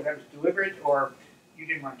wonder whether that was deliberate, or you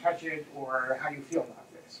didn't want to touch it, or how you feel about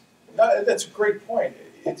this. No, that's a great point.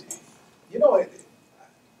 You know,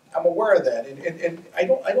 I'm aware of that, and I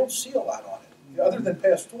don't see a lot on it, other than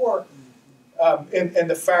Pasteur, and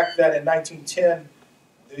the fact that in 1910,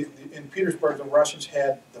 in Petersburg, the Russians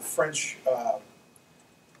had the French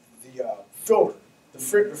filter, the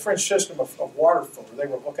French system of water filter. They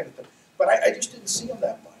were looking at them, but I just didn't see them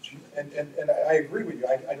that much. And I agree with you.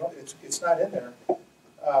 I don't. It's not in there.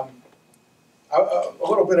 A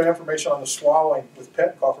little bit of information on the swallowing with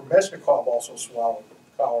Pettenkofer. Mesnikov also swallowed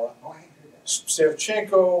cholera.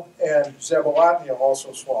 Savchenko and Zabalatnia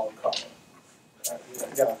also swallowed cholera.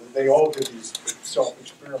 Yeah, they all did these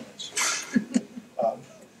self-experiments.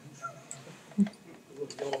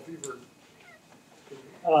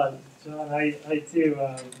 John, I too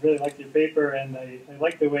really like your paper, and I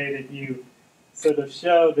like the way that you sort of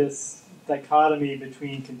show this dichotomy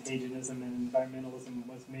between contagionism and environmentalism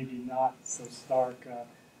was maybe not so stark.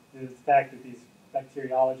 The fact that these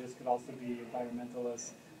bacteriologists could also be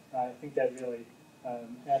environmentalists, I think that really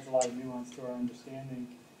adds a lot of nuance to our understanding.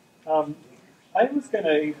 I was going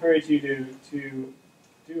to encourage you to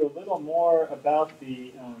do a little more about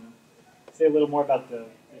the, say a little more about the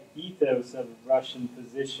ethos of Russian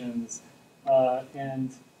physicians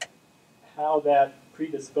and how that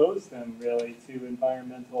predispose them really to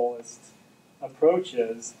environmentalist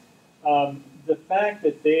approaches. The fact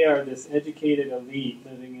that they are this educated elite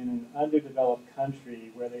living in an underdeveloped country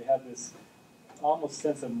where they have this almost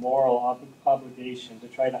sense of moral obligation to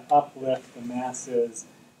try to uplift the masses,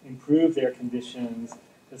 improve their conditions,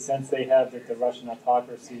 the sense they have that the Russian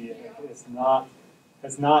autocracy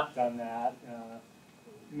has not done that,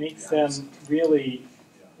 makes them really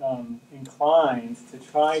inclined to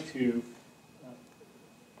try to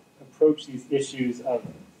approach these issues of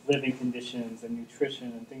living conditions and nutrition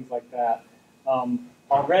and things like that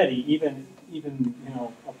already, even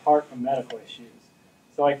apart from medical issues.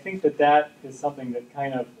 So I think that is something that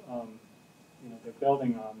kind of they're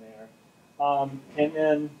building on there. And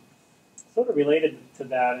then sort of related to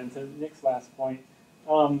that and to Nick's last point,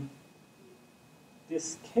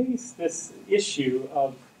 this issue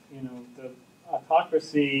of the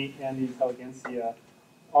autocracy and the intelligentsia,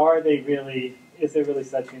 is there really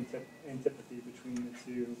such antipathy between the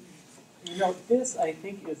two? This I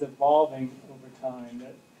think is evolving over time,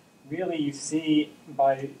 that really you see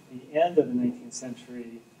by the end of the 19th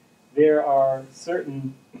century, there are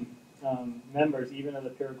certain members, even of the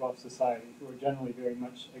Pirogov Society, who are generally very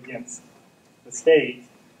much against the state,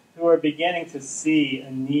 who are beginning to see a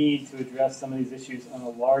need to address some of these issues on a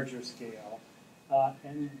larger scale.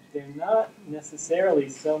 And they're not necessarily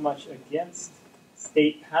so much against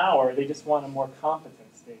state power, they just want a more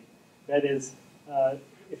competent state. That is,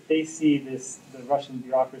 if they see the Russian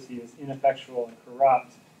bureaucracy as ineffectual and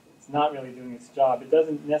corrupt, it's not really doing its job. It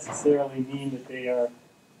doesn't necessarily mean that they are,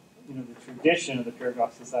 the tradition of the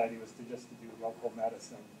Pirogov Society was to just do local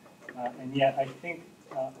medicine. And yet I think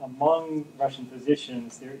among Russian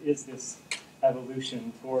physicians, there is this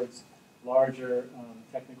evolution towards larger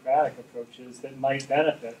technocratic approaches that might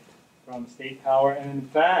benefit from state power. And in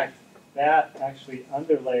fact, that actually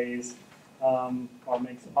underlays or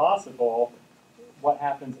makes possible what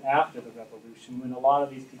happens after the revolution, when a lot of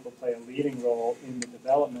these people play a leading role in the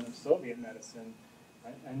development of Soviet medicine.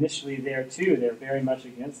 Right? Initially there too, they're very much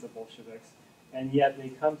against the Bolsheviks, and yet they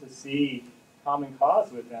come to see common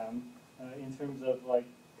cause with them in terms of like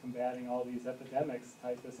combating all these epidemics,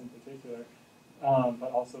 typhus in particular,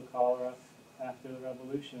 but also cholera after the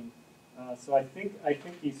revolution. So I think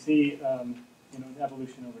you see an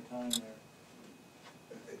evolution over time there.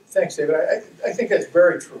 Thanks, David. I think that's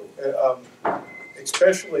very true,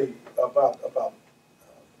 especially about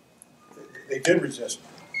they did resist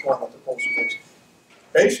going with the Bolsheviks,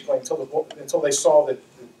 basically until they saw that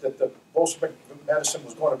the Bolshevik medicine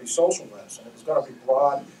was going to be social medicine. It was going to be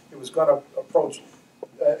broad. It was going to approach,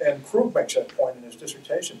 and Krug makes that point in his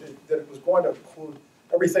dissertation, that it was going to include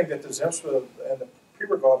everything that the Zemstva and the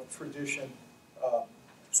Pirogov tradition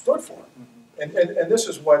stood for. Mm-hmm. And this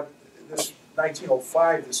is what this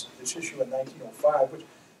 1905, this issue in 1905, which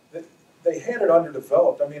they had it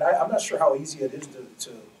underdeveloped. I mean, I'm not sure how easy it is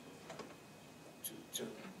to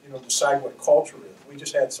decide what culture is. We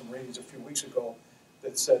just had some readings a few weeks ago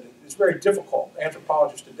that said it's very difficult.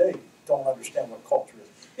 Anthropologists today don't understand what culture is.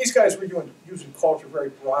 These guys were using culture very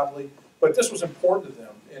broadly, but this was important to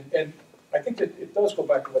them. And I think that it does go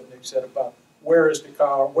back to what Nick said about where is the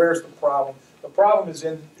power, where's the problem. The problem is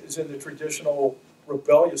in the traditional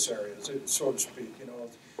rebellious areas, so to speak.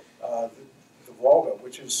 The Volga,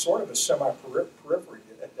 which is sort of a semi-periphery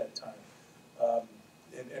at that time,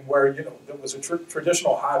 and where there was a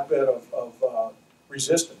traditional hotbed of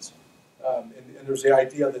resistance, and there's the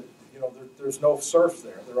idea that there's no serfs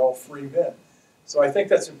there; they're all free men. So I think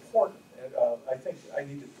that's important, and I think I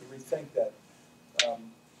need to rethink that.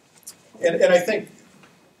 And I think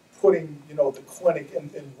putting the clinic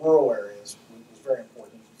in rural areas was very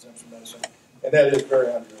important in Zemstva medicine, and that is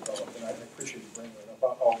very underdeveloped. And I appreciate you bringing it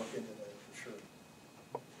up. I'll look into that for sure.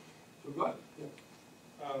 So go ahead.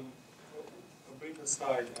 Yeah. A brief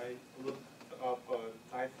aside, I looked up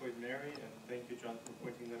Typhoid Mary, and thank you, John, for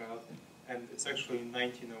pointing that out. And it's actually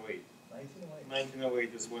 1908.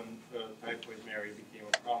 1908 is when Typhoid Mary became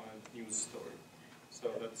a prominent news story.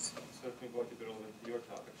 So that's certainly going to be relevant to your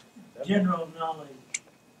topic. General knowledge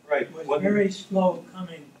was very slow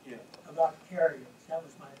coming about carriers. That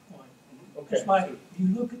was my point. Okay. That's why if you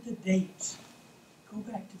look at the dates, go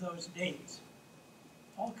back to those dates,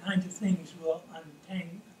 all kinds of things will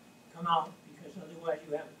come out, because otherwise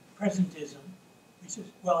you have presentism, which is,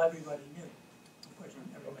 well, everybody knew. Of course,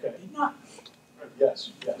 everybody did not.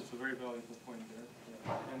 Yes. That's a very valuable point there.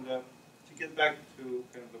 Yeah. And to get back to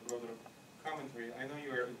kind of the broader commentary, I know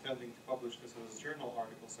you are intending to publish this as a journal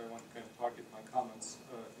article, so I want to kind of target my comments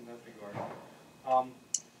in that regard.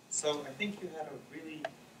 So I think you had a really,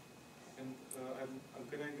 and I'm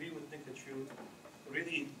going to agree with Nick that you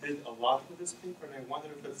really did a lot with this paper, and I wonder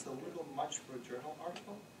if it's a little much for a journal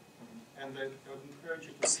article. And I would encourage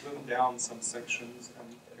you to slim down some sections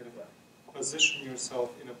and kind of position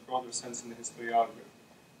yourself in a broader sense in the historiography.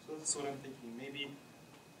 So this is what I'm thinking. Maybe,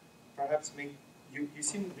 perhaps, you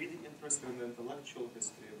seem really interested in the intellectual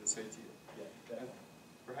history of this idea. Yeah, and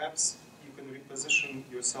perhaps you can reposition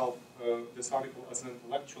yourself, this article, as an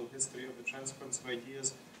intellectual history of the transference of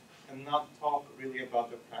ideas, and not talk really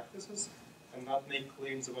about the practices, and not make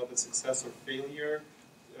claims about the success or failure,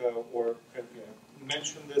 or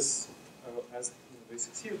mention this as they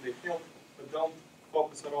succeeded, they failed, but don't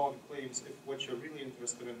focus at all on claims if what you're really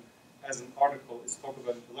interested in as an article is talk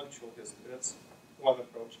about intellectual history. That's one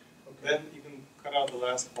approach. Okay. Then you can cut out the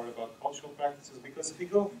last part about cultural practices, because if you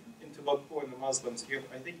go into Baku and the Muslims,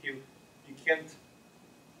 I think you can't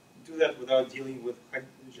do that without dealing with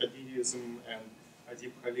Jadidism and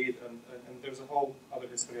Adib Khalid, and there's a whole other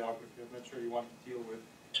historiography I'm not sure you want to deal with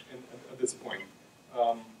at this point.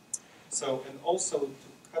 And also to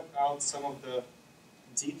cut out some of the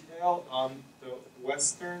detail on the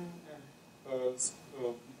Western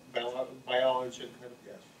biology, and kind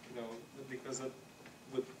of, because it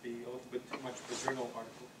would be a little bit too much for a journal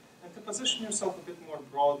article. And to position yourself a bit more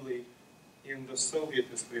broadly in the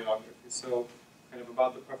Soviet historiography, so kind of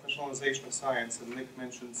about the professionalization of science, and Nick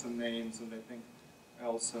mentioned some names, and I think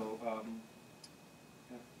also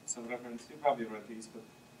some reference, you probably read these,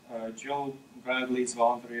 but Joe Bradley's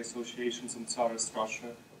voluntary associations in Tsarist Russia.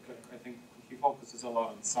 Okay. I think he focuses a lot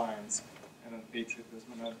on science and on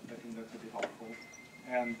patriotism, and I think that could be helpful.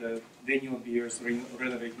 And Daniel Beer's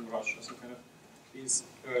Renovating Russia. So kind of these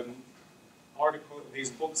these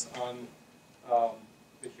books on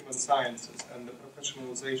the human sciences and the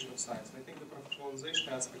professionalization of science. And I think the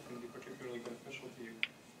professionalization aspect can be particularly beneficial to you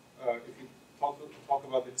if you talk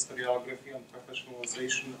about the historiography and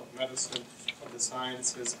professionalization of medicine, of the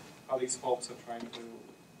sciences, how these folks are trying to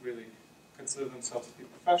really consider themselves to be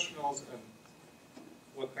professionals, and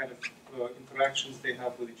what kind of interactions they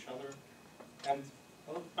have with each other, and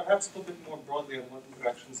perhaps a little bit more broadly on what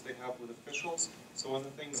interactions they have with officials. So one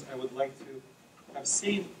of the things I would like to have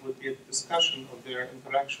seen would be a discussion of their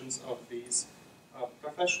interactions of these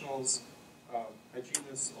professionals,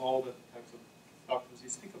 hygienists, all the types of doctors you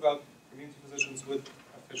speak about, community physicians with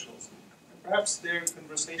officials. And perhaps their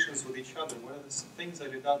conversations with each other. One of the things I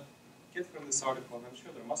did not get from this article, and I'm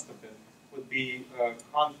sure there must have been, would be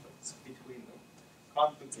conflicts between them.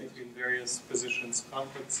 Conflicts between various physicians,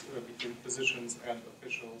 conflicts between physicians and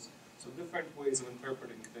officials. So different ways of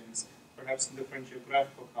interpreting things, perhaps in different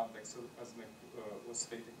geographical contexts, as Nick was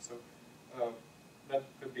stating. So that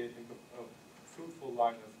could be, I think, a fruitful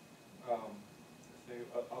line of,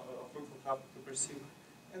 a fruitful topic to pursue.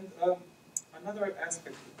 And another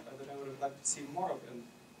aspect that I would have liked to see more of, and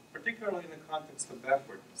particularly in the context of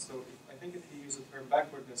backwardness. So I think if you use the term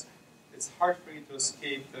backwardness, it's hard for you to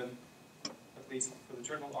escape then, at least for the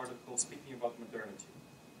journal article, speaking about modernity.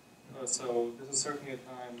 So this is certainly a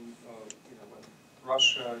time, when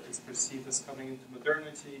Russia is perceived as coming into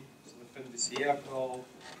modernity, so the fin de siècle.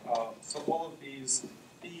 So all of these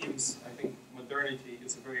themes, I think modernity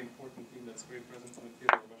is a very important theme that's very present in the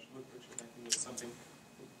field of Russian literature. And I think that's something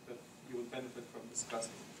that you would benefit from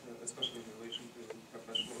discussing, especially in relation to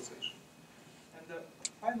professionalization. And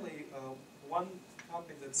finally, one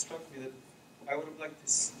topic that struck me that I would have liked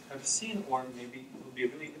to have seen, or maybe it would be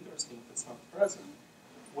really interesting if it's not present,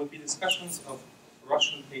 would be discussions of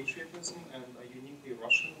Russian patriotism and a uniquely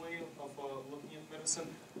Russian way of looking at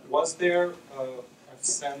medicine. Was there a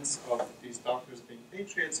sense of these doctors being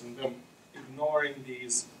patriots and them ignoring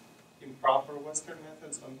these improper Western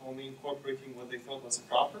methods and only incorporating what they thought was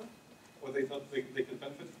proper, what they thought they could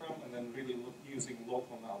benefit from, and then really using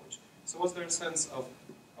local knowledge? So was there a sense of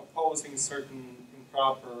opposing certain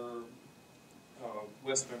improper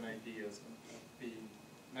Western ideas and being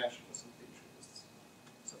nationalists and patriotists?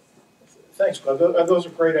 So. Thanks, Cliff. Those are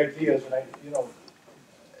great ideas, and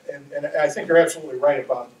and I think you're absolutely right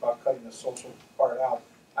about cutting the social part out.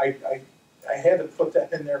 I had to put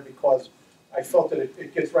that in there because I felt that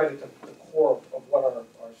it gets right at the core of what the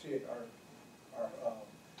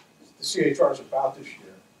CHR is about this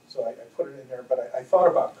year. So I put it in there, but I thought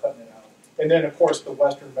about cutting it out. And then, of course, the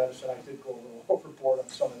Western medicine, I did go a little overboard on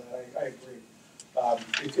some of that. I agree.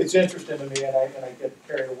 It's interesting to me, and I get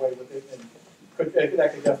carried away with it, and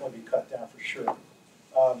that could definitely be cut down for sure.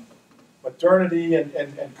 Modernity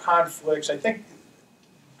and conflicts, I think,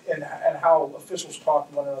 and how officials talk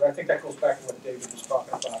to one another. I think that goes back to what David was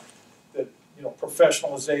talking about, the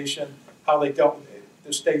professionalization, how they dealt with it.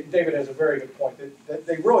 The state. David has a very good point. That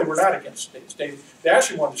they really were not against states. They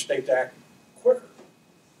actually wanted the state to act quicker.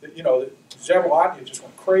 Zavalotny just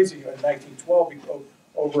went crazy in 1912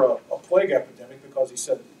 over a plague epidemic because he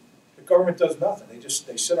said the government does nothing.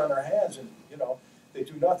 They sit on their hands and they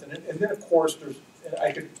do nothing. And then of course there's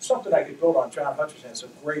something I could build on. John Hutchison has a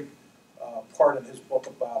great part in his book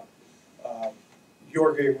about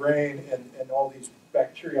Jorge Rein and all these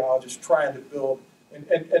bacteriologists trying to build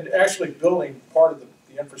and actually building part of the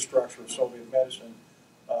infrastructure of Soviet medicine.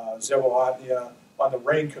 Zavalotny on the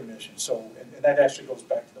Rein Commission. So and that actually goes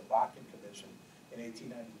back to the Bakken Commission in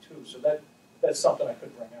 1892. So that's something I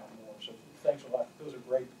could bring out more. So thanks a lot. Those are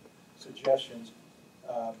great suggestions.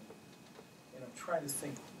 And I'm trying to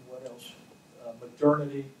think what else.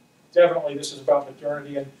 Modernity. Definitely, this is about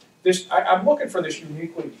modernity. And this, I'm looking for this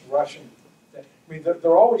uniquely Russian thing. I mean,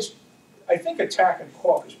 they're always. I think attacking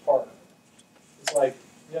Koch is part of it. It's like,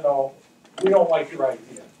 we don't like your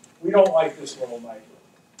idea. We don't like this little micro.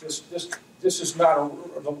 This is not a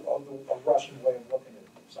Russian way of looking at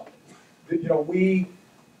something. We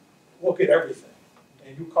look at everything,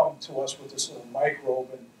 and you come to us with this little microbe,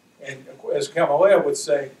 and as Gamaliel would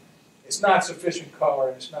say, it's not sufficient color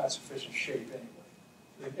and it's not sufficient shape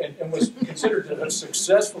anyway, and was considered to have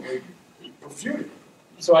successfully refuted.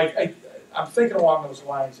 So I'm thinking along those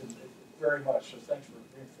lines and very much. So thanks for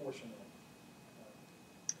reinforcing that.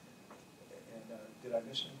 And did I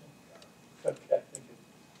miss anything? Okay, thank you.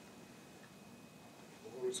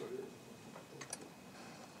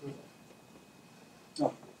 Oh,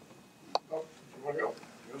 you want to go?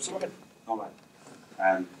 You have something? All right.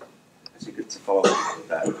 Actually, good to follow up with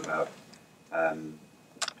that about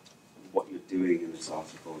what you're doing in this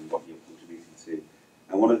article and what you're contributing to.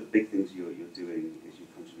 And one of the big things you're doing is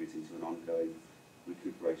you're contributing to an ongoing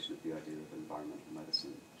recuperation of the idea of environmental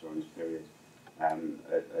medicine during this period.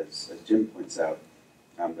 As Jim points out,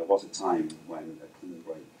 there was a time when a clean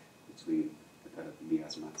break between the kind of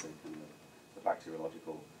miasmatic and the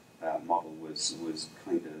bacteriological model was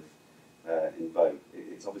kind of in vogue.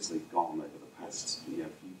 It's obviously gone over the past few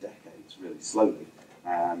decades, really slowly,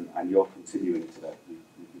 and you're continuing to that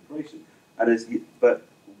recuperation. But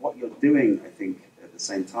what you're doing, I think, at the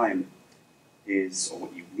same time is, or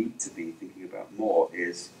what you need to be thinking about more,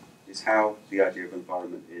 is how the idea of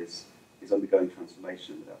environment is undergoing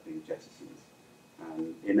transformation without being jettisoned.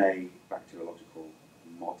 In a bacteriological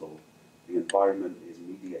model, the environment is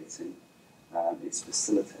mediating, it's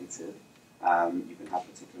facilitative. You can have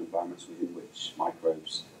particular environments within which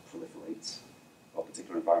microbes proliferate, or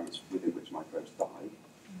particular environments within which microbes die,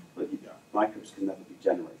 but microbes can never be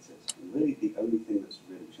generated. And really the only thing that's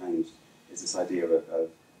really changed is this idea of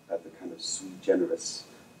the kind of sui generis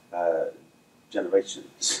generation,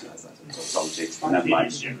 as that's a tautology. Never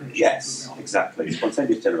mind. Yes, exactly.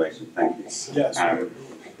 Spontaneous generation, thank you. Yes.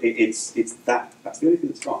 It's that's the only thing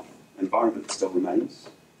that's gone. Environment still remains,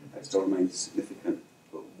 it still remains significant,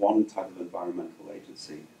 but one type of environmental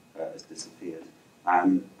agency has disappeared.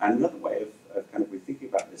 And another way of kind of rethinking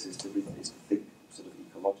about this is to think sort of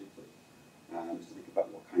ecologically, to think about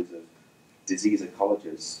what kinds of disease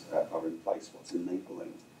ecologies are in place, what's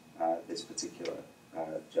enabling this particular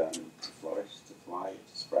germ to flourish, to thrive,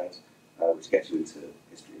 to spread, which gets you into the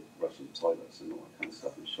history of Russian toilets and all that kind of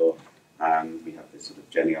stuff, I'm sure. We have this sort of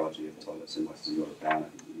genealogy of toilets in Western Europe now, and I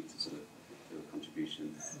think we need to sort of do a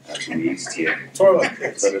contribution from the east here.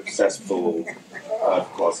 Toilet. Sort of cesspool,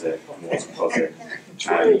 closet, water closet.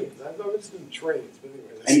 Trains. I've noticed in trains, but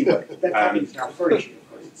Anyway, Now, first,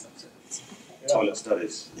 toilet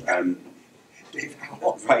studies. Right,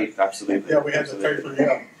 absolutely. Yeah, we had the paper,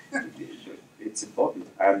 yeah. It's important.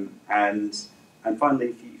 And finally,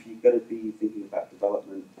 if you're going to be thinking about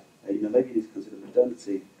development, maybe you need to consider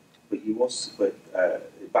modernity, but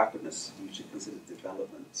backwardness, you should consider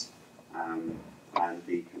development and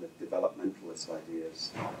the kind of developmentalist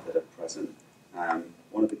ideas that are present.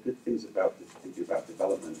 One of the good things about thinking about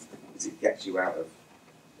development is it gets you out of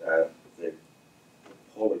the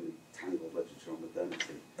appallingly tangled literature on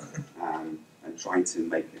modernity and trying to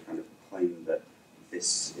make a kind of claim that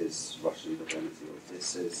this is Russian modernity or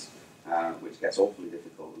this is, which gets awfully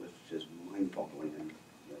difficult. The literature is mind-boggling.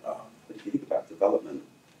 But if you think about development,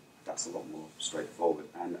 that's a lot more straightforward.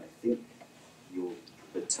 And I think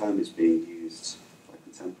the term is being used by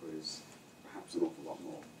contemporaries perhaps an awful lot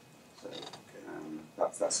more. So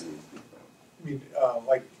that's something to think about. I mean,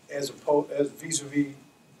 like as vis-a-vis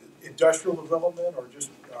industrial development, or just?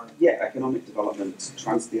 Yeah, economic development,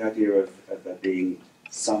 the idea of there being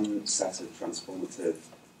some set of transformative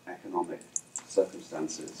economic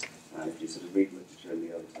circumstances. If you sort of read literature in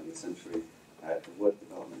the early 20th century, the word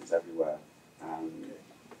development is everywhere.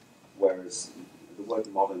 Whereas the word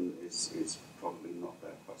modern is probably not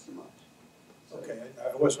there quite so much. So, okay,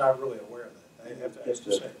 I was not really aware of that. have Just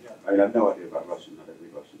to say, yeah. I mean, I have no idea about Russian. I don't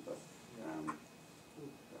read Russian, but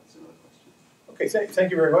that's another question. Okay,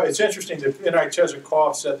 thank you very much. It's interesting that NIH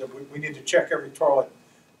Koch said that we need to check every toilet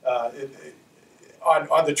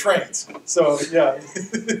on the trains. So yeah,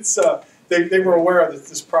 it's they were aware of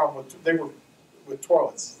this problem with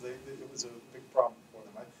toilets. It was a big problem for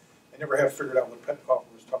them. I never have figured out what Pettenkofer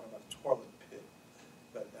was talking about, a toilet pit,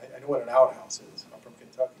 but I know what an outhouse is. I'm from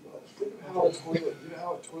Kentucky. You know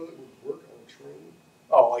how a toilet would work on a train?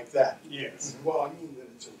 Oh, like that? Yes. Well, I mean that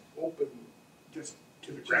it's an open, Just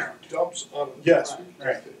to the ground. dumps on the Yes, track.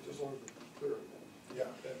 right. Just as long as it's clear of that. Yeah.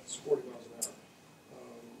 That's 40 miles an hour.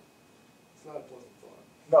 It's not a pleasant thought.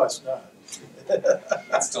 No, it's not.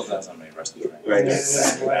 It still does on many Russian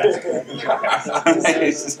trains. Right.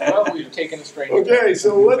 Well, we've taken a strange. Okay,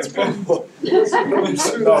 so let's move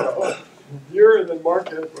on. You're and then Mark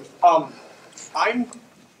had a question. I'm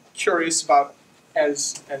curious about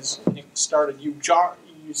as Nick started, you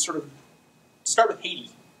sort of start with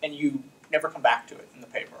Haiti and you never come back to it in the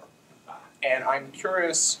paper, and I'm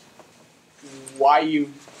curious why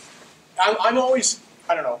you. I'm always,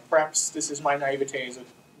 I don't know, perhaps this is my naivete as a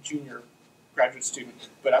junior graduate student,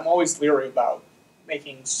 but I'm always leery about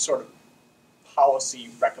making sort of policy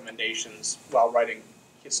recommendations while writing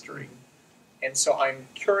history, and so I'm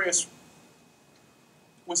curious.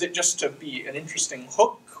 Was it just to be an interesting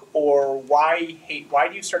hook, or why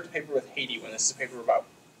do you start the paper with Haiti when this is a paper about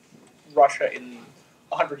Russia in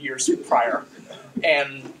 100 years prior?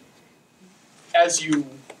 And as you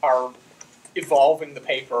are evolving the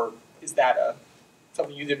paper, is that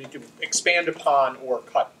something you either need to expand upon or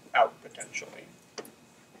cut out potentially?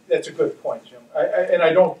 That's a good point, Jim. And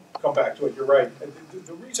I don't come back to it. You're right.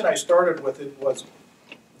 The reason I started with it was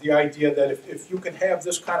the idea that if you can have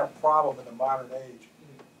this kind of problem in the modern age,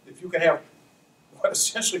 if you can have what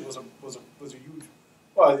essentially was a huge,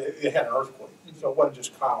 well, it had an earthquake, so it wasn't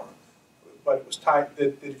just cholera, but it was tied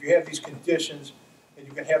that if you have these conditions and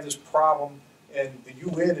you can have this problem and the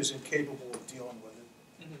UN is incapable of dealing with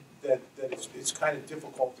it, that it's kind of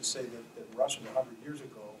difficult to say that Russia 100 years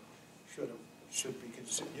ago should be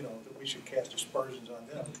considered, that we should cast aspersions on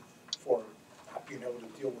them for not being able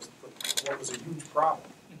to deal with what was a huge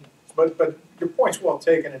problem. But your point's well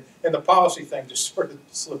taken, and the policy thing just sort of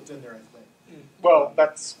slipped in there, I think. Well,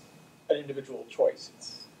 that's an individual choice.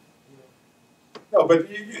 No, but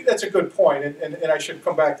that's a good point, and I should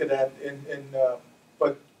come back to that.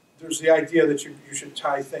 But there's the idea that you should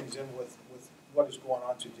tie things in with what is going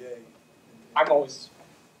on today. I'm always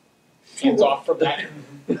hands off from that.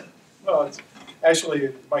 Well,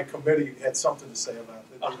 actually, my committee had something to say about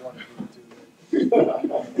it. They wanted me to do that.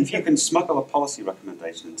 If you can smuggle a policy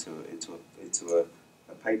recommendation into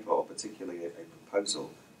a paper, or particularly a proposal,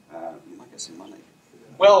 you might get some money.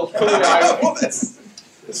 Well, clearly,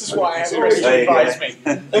 this is why I have Chris to advise me.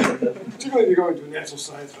 Particularly if you go into a National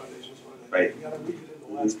Science Foundation. Right. You got to read it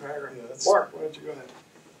in the last paragraph. Yeah, Mark, why don't you go ahead?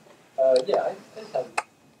 Yeah, I just have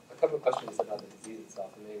a couple of questions about the disease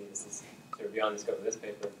itself, and maybe this is sort of beyond the scope of this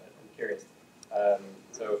paper, but I'm curious.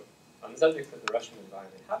 So, on the subject of the Russian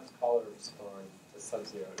environment, how does cholera respond to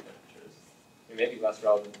sub-zero temperatures? I mean, maybe less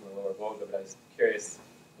relevant in the lower Volga, but I was curious,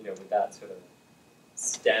 would that sort of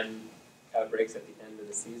stem outbreaks at the end of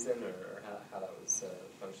the season, or how that was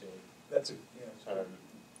functioning? That's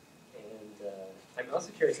I'm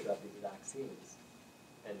also curious about these vaccines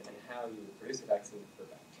and how you would produce a vaccine for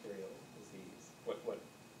bacterial disease.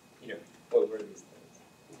 What were these things?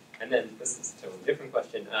 And then this is a totally different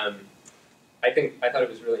question. I thought it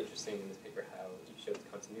was really interesting in this paper how you showed the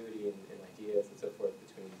continuity in ideas and so forth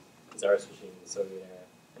between the Tsarist regime and the Soviet era.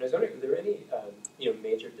 And I was wondering, were there any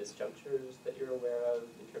major disjunctures that you're aware of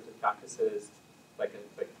in terms of practices, like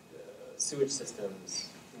sewage systems,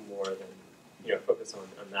 more than focus on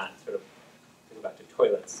that sort of go back to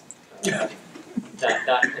toilets. That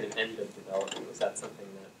kind of end of development, was that something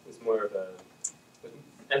that was more of was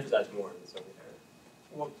emphasized more in the Soviet era?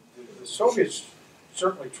 Well, the Soviets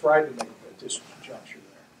certainly tried to make a disjuncture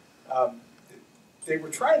there. They were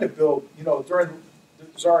trying to build, during the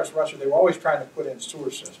Tsarist Russia, they were always trying to put in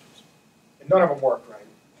sewer systems, and none of them worked right.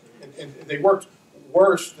 And they worked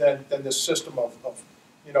worse than this system of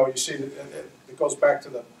you see, it goes back to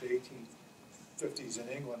the 1850s in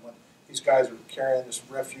England when these guys are carrying this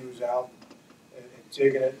refuse out and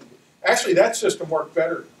digging it. Actually, that system worked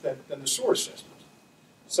better than the sewer systems.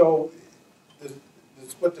 So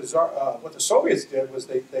what the Soviets did was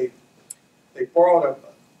they borrowed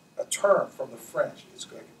a term from the French. It's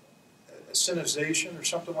like assinisation or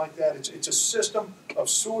something like that. It's a system of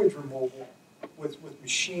sewage removal with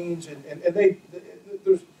machines, and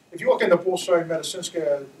if you look in the Bolshoi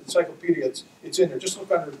Medicinskaya Encyclopedia, it's in there. Just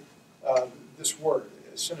look under this word,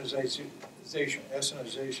 assainization,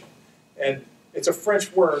 and it's a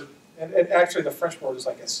French word, and actually the French word is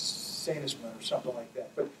like assainissement or something like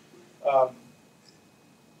that. But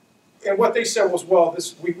and what they said was, well,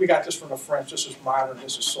 we got this from the French. This is modern.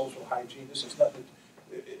 This is social hygiene. This is nothing.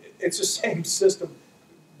 It's the same system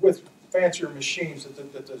with fancier machines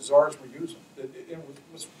that the czars were using. It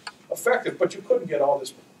was effective, but you couldn't get all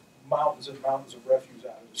this mountains and mountains of refuse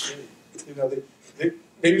out of the city. You know,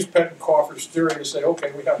 they used Pettenkofer's theory to say,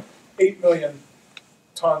 okay, we have 8 million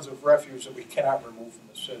tons of refuse that we cannot remove from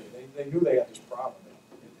the city. They knew they had this problem.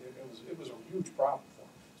 It was a huge problem for them,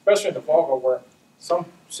 especially in the Volga, where some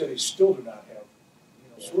cities still do not have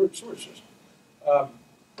sewer system.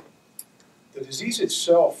 The disease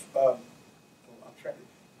itself, the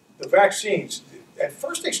vaccines, at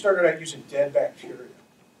first they started out using dead bacteria.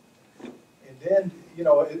 And then,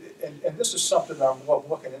 and this is something I'm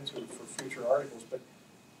looking into for future articles, but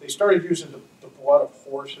they started using the blood of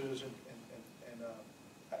horses and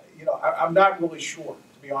I'm not really sure,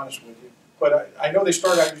 to be honest with you. But I know they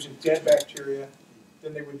started out using dead bacteria,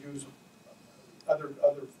 then they would use other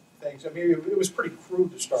things. I mean, it was pretty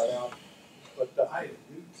crude to start out. But I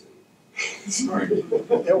sorry, yeah,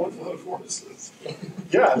 blood of horses.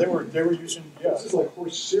 Yeah, they were using This is like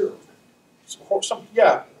horse serum.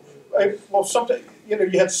 Well, something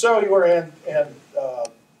you had cellular and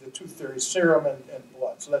the two theories, serum and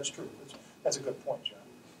blood. So that's true. That's a good point, John.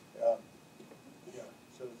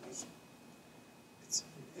 So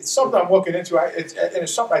it's something I'm looking into.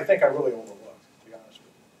 It's something I think I really overlooked, to be honest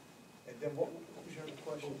with you. And then what was your other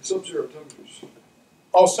question? Sub-zero temperatures.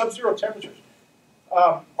 Oh, sub-zero temperatures.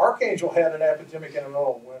 Archangel had an epidemic in the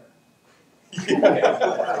middle of winter.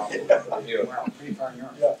 Wow, pretty far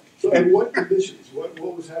north. Yeah. So in what conditions? What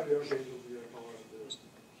was happening in Archangel to get Colorado?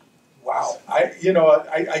 Wow, I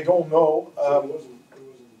don't know. So it wasn't.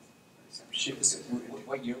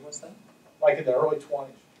 What year was that? Like in the early 20s.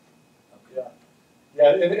 Okay.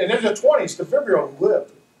 Yeah, and in the 20s, the Vibrio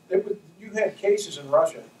lived. You had cases in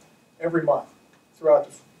Russia every month throughout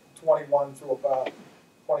the 21 through about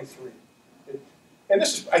 23. And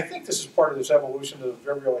I think this is part of this evolution of the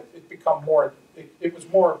Vibrio. It become more. It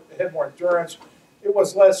had more endurance. It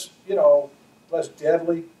was less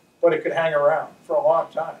deadly, but it could hang around for a long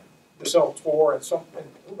time. The cell tore and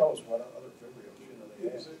who knows what other Vibrios they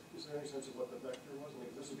had. Is there any sense of what the vector was? I mean,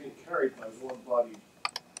 if this is being carried by warm-bodied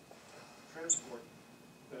transport,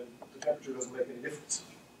 then the temperature doesn't make any difference.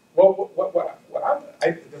 Well,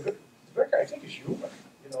 the vector I think is human,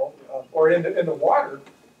 or in the water.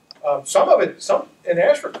 Some in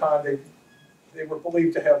Astrakhan they were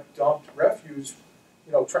believed to have dumped refuse,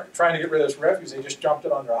 trying to get rid of this refuse. They just dumped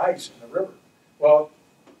it under ice in the river. Well,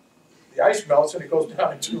 the ice melts and it goes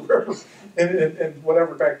down into the river, and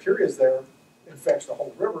whatever bacteria is there infects the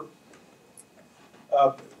whole river.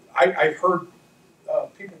 I've heard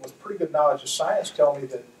people with pretty good knowledge of science tell me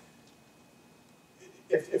that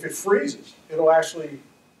if it freezes, it'll actually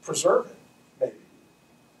preserve it, maybe.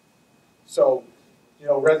 So,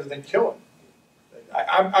 rather than kill it.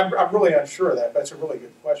 I'm really unsure of that, but it's a really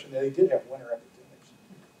good question. They did have winter epidemics,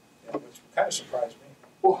 which kind of surprised me.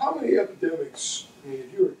 Well, how many epidemics,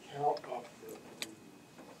 if you account up the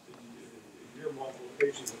year-month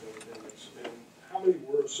locations of epidemics, and how many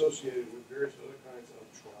were associated with various other kinds of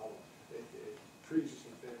trauma, aka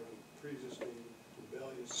pre-existing famine, pre-existing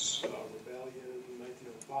rebellion in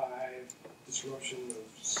 1905, disruption of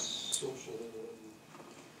social,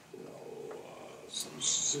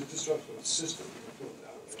 disruption of the system,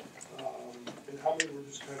 and how many were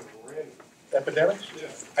just kind of random? Epidemics? Yeah.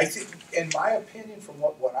 I think, in my opinion, from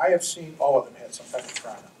what I have seen, all of them had some type of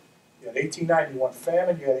trauma. You had 1891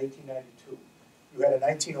 famine, you had 1892. You had a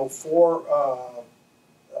 1904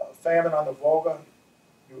 famine on the Volga.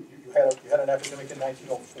 You had an epidemic in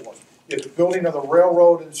 1904. You had the building of the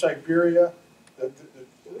railroad in Siberia. Well,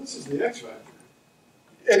 this is the X factor.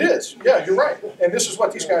 It is, yeah, you're right. And this is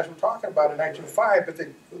what these guys were talking about in 1905, but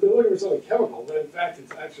they're looking for something chemical, but in fact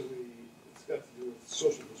it's got to do with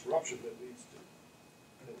social disruption that leads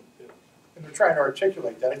to. And they're trying to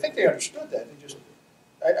articulate that. I think they understood that. They just,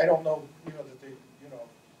 I don't know, that they,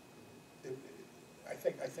 I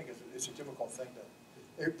think it's a difficult thing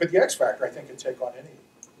to. But the X factor, I think, can take on any,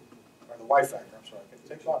 or the Y factor, I'm sorry,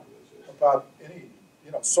 can take on about any,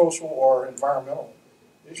 social or environmental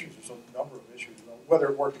issues. There's a number of issues, whether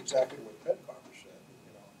it worked exactly what Pettenkofer said,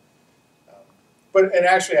 But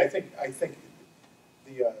actually, I think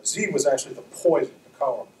the Z was actually the poison, the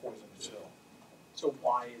cholera poison itself. So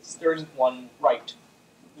why there isn't one right?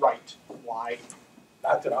 Why?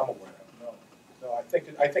 Not that I'm aware of. No. I think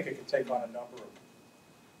it could take on a number of.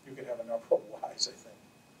 You could have a number of Ys, I think.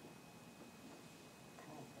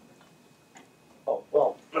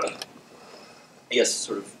 I guess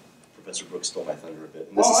sort of Professor Brooks stole my thunder a bit.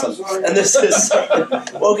 And this is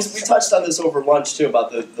well, because we touched on this over lunch too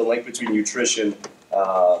about the link between nutrition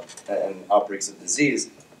and outbreaks of disease.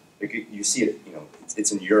 You see it,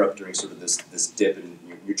 it's in Europe during sort of this dip in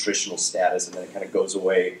nutritional status, and then it kind of goes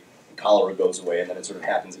away, and cholera goes away, and then it sort of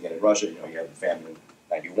happens again in Russia. You have the famine in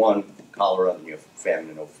 '91, cholera, and you have famine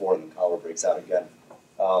in '04, and then cholera breaks out again.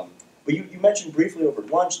 But you mentioned briefly over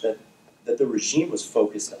lunch that the regime was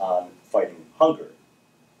focused on fighting hunger.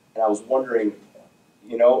 And I was wondering,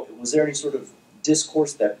 was there any sort of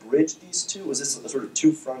discourse that bridged these two? Was this a sort of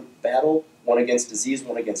two-front battle, one against disease,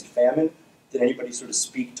 one against famine? Did anybody sort of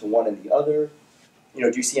speak to one and the other?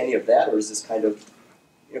 Do you see any of that, or is this kind of,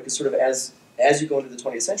 because sort of as you go into the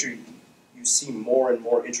 20th century, you see more and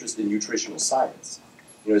more interest in nutritional science.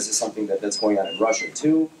 Is this something that's going on in Russia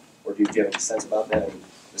too, or do you have any sense about that? I mean,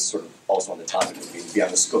 this is sort of also on the topic of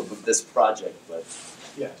beyond the scope of this project, but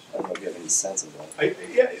yes. I don't know if you have any sense of that.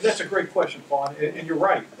 Yeah, that's a great question, Paul, and you're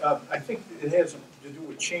right. I think it has to do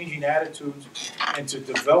with changing attitudes and to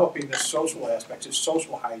developing the social aspects of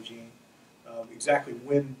social hygiene. Exactly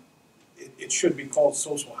when it should be called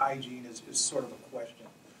social hygiene is sort of a question.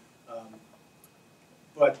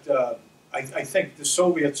 But I think the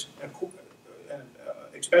Soviets, and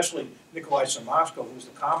especially Nikolai Samosko, who was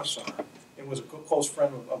the commissar and was a close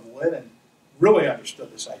friend of Lenin, really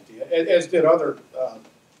understood this idea, as did other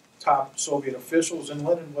top Soviet officials, and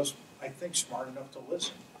Lenin was, I think, smart enough to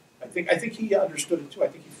listen. I think he understood it too. I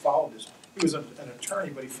think he followed this. He was an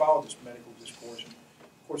attorney, but he followed this medical discourse. And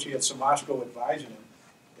of course, he had Samosko advising him.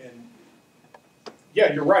 And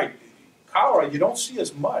yeah, you're right. Cholera, you don't see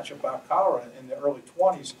as much about cholera in the early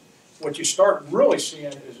 20s. What you start really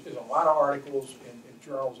seeing is a lot of articles in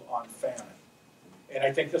journals on famine. And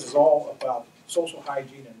I think this is all about social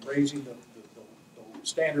hygiene and raising the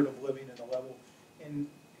standard of living and the level. And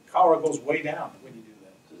cholera goes way down when you do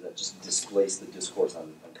that. Does that just displace the discourse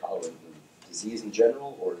on cholera and disease in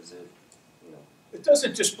general, or is it, It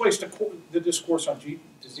doesn't displace the discourse on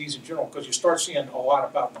disease in general, because you start seeing a lot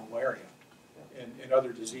about malaria and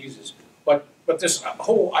other diseases. But this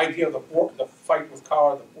whole idea of the fight with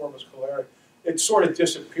cholera, the morbus cholerae, it sort of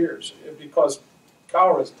disappears because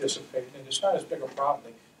cholera is dissipating, and it's not as big a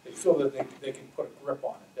problem. They feel that they can put a grip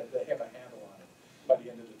on it, that they have a handle on it by the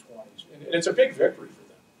end of the 20s. And it's a big victory for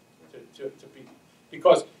them to be,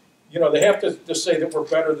 because they have to say that we're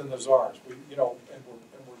better than the czars.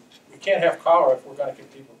 We can't have cholera if we're going to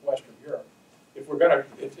compete with Western Europe.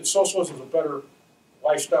 If socialism is a better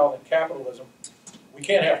lifestyle than capitalism, we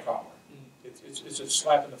can't have cholera. It's a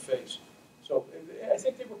slap in the face. So I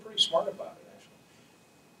think they were pretty smart about it, actually.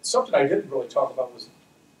 Something I didn't really talk about was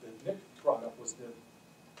that Nick brought up was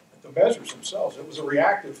the measures themselves. It was a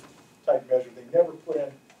reactive type measure. They never put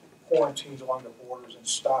in quarantines along the borders and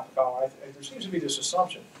stopped cholera. There seems to be this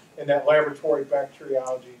assumption in that laboratory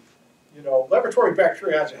bacteriology. Laboratory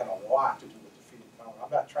bacteriology had a lot to do with defeating cholera.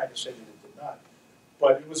 I'm not trying to say that it did not,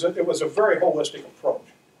 but it was a very holistic approach,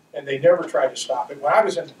 and they never tried to stop it. When I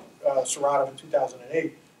was in Saratov in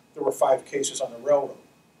 2008, there were 5 cases on the railroad,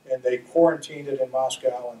 and they quarantined it in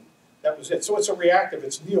Moscow, and that was it. So it's a reactive.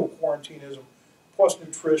 It's neo-quarantinism plus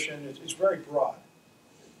nutrition. It's very broad.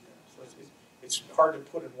 So it's hard to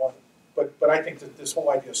put in one. But I think that this whole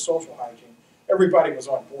idea of social hygiene, everybody was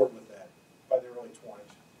on board with that by the early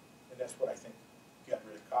 20s. And that's what I think got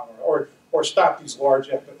rid of cholera, or stopped these large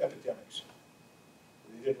epidemics.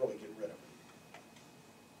 They didn't really get rid of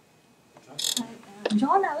it.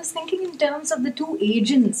 John, I was thinking in terms of the two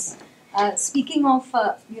agents. Speaking of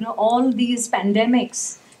all these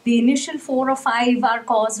pandemics, the initial 4 or 5 are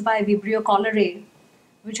caused by Vibrio cholerae,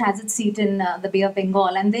 which has its seat in the Bay of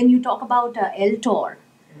Bengal, and then you talk about L-tor.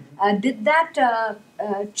 Did that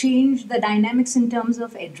change the dynamics in terms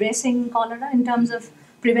of addressing cholera, in terms of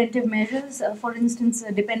preventive measures, for instance,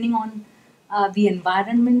 depending on the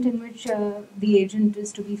environment in which the agent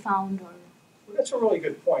is to be found? Or well, that's a really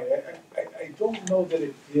good point. I don't know that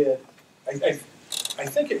it did. I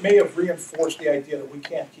think it may have reinforced the idea that we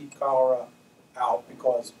can't keep cholera out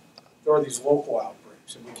because there are these local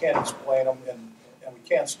outbreaks, and we can't explain them, and we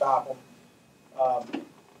can't stop them.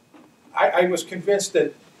 I was convinced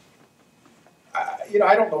that,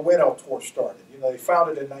 I don't know when L-tor started. They found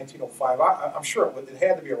it in 1905. I'm sure it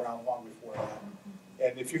had to be around long before that.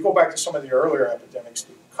 And if you go back to some of the earlier epidemics,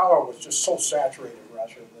 the cholera was just so saturated in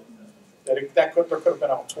Russia that there could have been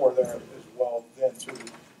L-tor there as well then too.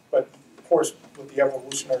 But of course, what the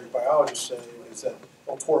evolutionary biologists say is that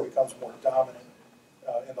L-tor becomes more dominant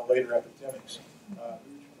in the later epidemics,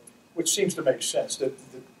 which seems to make sense. The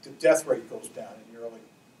death rate goes down in the early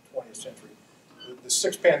 20th century. The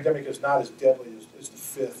 6th pandemic is not as deadly as the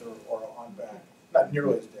 5th or on back. not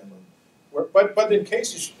nearly as deadly. But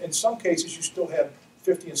in some cases, you still had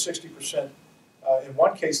 50 and 60%. In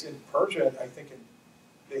one case, in Persia, I think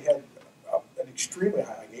they had an extremely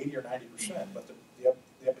high, like 80 or 90%, but the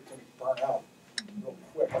epidemic burned out real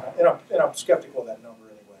quick. And I'm skeptical of that number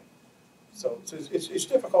anyway. So it's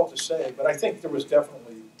difficult to say, but I think there was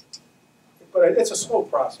definitely, but it's a slow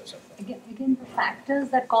process, I think. Again, the factors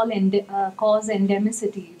that cause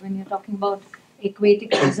endemicity, when you're talking about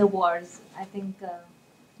aquatic reservoirs, I think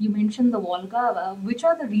you mentioned the Volga. Which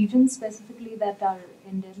are the regions specifically that are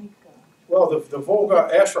endemic? Well, the Volga,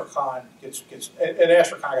 Astrakhan and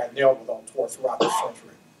Astrakhan got nailed with all tour throughout the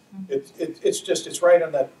century. It's right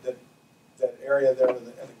in that area there in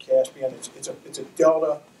the Caspian. It's a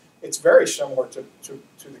delta. It's very similar to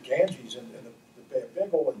the Ganges in the Bay of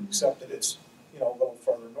Bengal, except that it's a little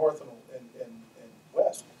further north and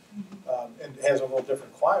west, and has a little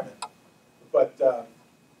different climate. But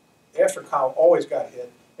Astrakhan always got hit.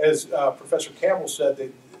 As Professor Campbell said,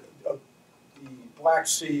 the Black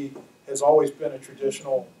Sea has always been a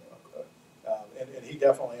traditional, and he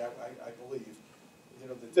definitely, I believe,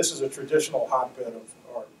 that this is a traditional hotbed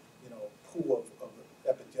or pool of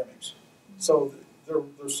epidemics. So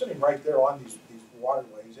they're sitting right there on these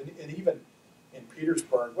waterways, and even in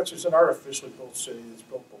Petersburg, which is an artificially built city that's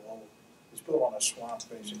built below, it's built on a swamp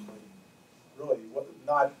basically. Really, was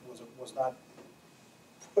not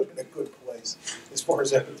put in a good place as far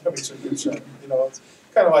as epidemics are concerned. It's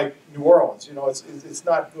kind of like New Orleans. It's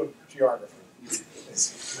not good geography.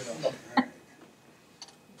 So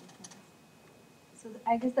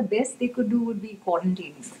I guess the best they could do would be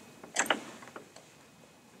quarantining.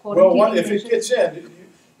 Well, if it gets in,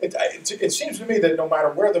 it seems to me that no matter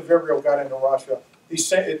where the Vibrio got into Russia,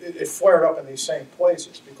 it flared up in these same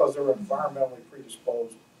places because they were environmentally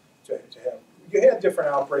predisposed to have. You had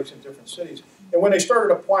different outbreaks in different cities, and when they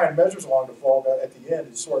started applying measures along the Volga at the end,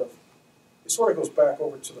 it sort of goes back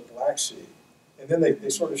over to the Black Sea, and then they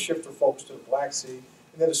sort of shift their focus to the Black Sea,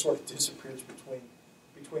 and then it sort of disappears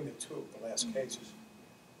between the two, the last cases,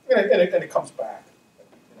 and it comes back.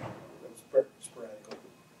 Sporadically.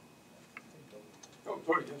 Oh,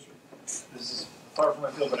 Tony, yes, sir. This is far from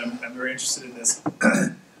my field, but I'm very interested in this.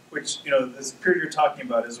 Which, this period you're talking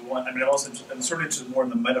about is one. I mean, I'm sort of interested more in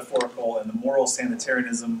the metaphorical and the moral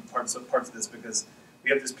sanitarianism parts of this, because we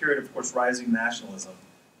have this period of course, rising nationalism,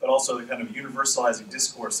 but also the kind of universalizing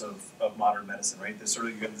discourse of modern medicine, right? This you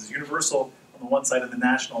have this universal on the one side and the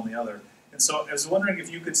national on the other. And so I was wondering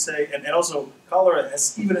if you could say, and also cholera,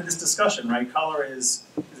 even in this discussion, right? Cholera is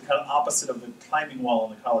the kind of opposite of the climbing wall on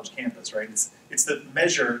the college campus, right? It's the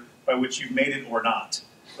measure by which you've made it or not.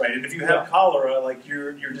 Right, and if you have cholera, like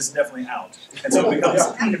you're just definitely out, and so it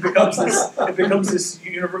becomes this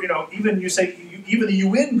even you say even the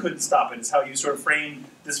UN couldn't stop it. Is how you sort of frame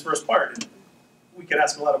this first part. And we could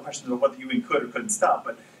ask a lot of questions about what the UN could or couldn't stop,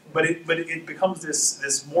 but it becomes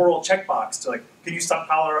this moral checkbox to like, can you stop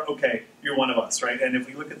cholera? Okay, you're one of us, right? And if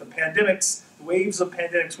we look at the pandemics, the waves of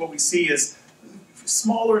pandemics, what we see is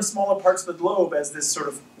smaller and smaller parts of the globe as this sort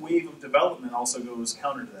of wave of development also goes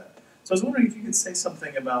counter to that. So I was wondering if you could say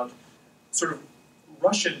something about sort of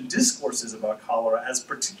Russian discourses about cholera as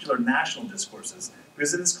particular national discourses.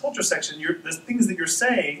 Because in this culture section, the things that you're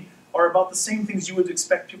saying are about the same things you would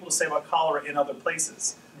expect people to say about cholera in other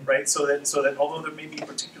places, right? So that although there may be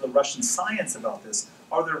particular Russian science about this,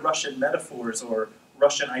 are there Russian metaphors or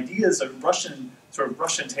Russian ideas or Russian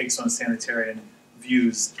takes on sanitarian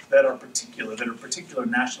views that are particular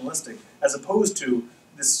nationalistic, as opposed to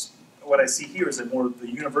this. What I see here is the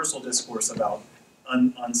universal discourse about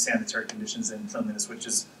unsanitary conditions in cleanliness, which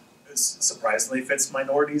is surprisingly fits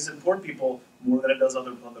minorities and poor people more than it does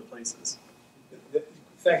other places.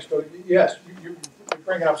 Thanks, Cody. Yes, you're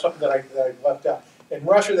bringing up something that I left out. In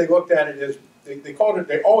Russia, they looked at it as they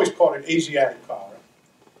always called it Asiatic cholera,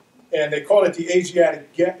 and they called it the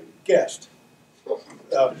Asiatic guest.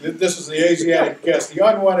 This is the Asiatic guest, the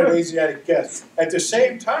unwanted Asiatic guest. At the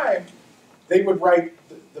same time, they would write.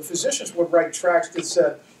 The physicians would write tracts that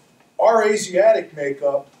said, our Asiatic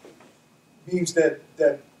makeup means that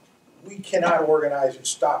we cannot organize and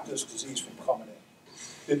stop this disease from coming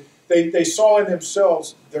in. They saw in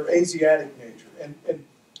themselves their Asiatic nature. And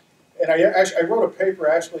I wrote a paper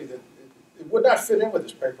actually that it would not fit in with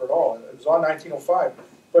this paper at all. It was on 1905.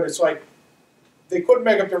 But it's like they couldn't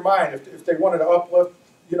make up their mind if they wanted to uplift,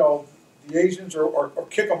 the Asians or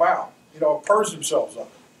kick them out, purge themselves up.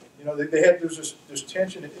 There's this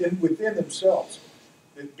tension within themselves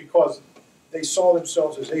because they saw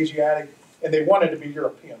themselves as Asiatic and they wanted to be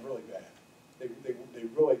European really bad. They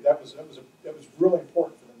really that was really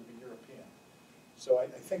important for them to be European. So I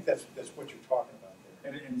think that's what you're talking about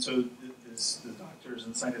there. And so the the doctors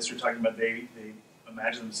and scientists are talking about, they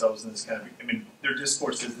imagine themselves in this kind of, I mean, their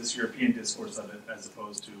discourse is this European discourse of it, as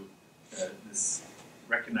opposed to this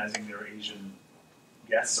recognizing their Asian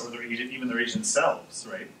guests or their Asian, even their Asian selves,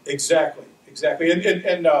 right? Exactly, exactly,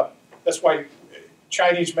 and that's why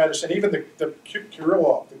Chinese medicine, even the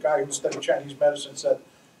Kirillov, the guy who studied Chinese medicine, said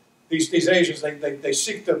these Asians they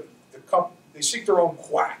seek they seek their own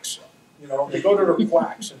quacks, you know. They go to their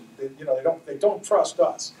quacks, and they don't trust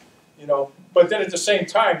us, you know. But then at the same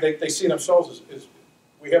time, they see themselves as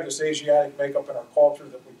we have this Asiatic makeup in our culture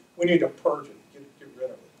that we need to purge it, get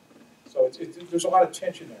rid of it. So there's a lot of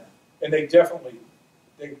tension there, and they definitely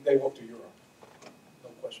they look to Europe, no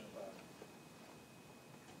question about it.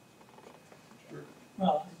 Sure.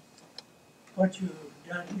 Well, what you've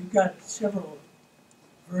done, you've got several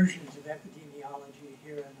versions of epidemiology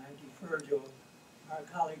here, and I defer to our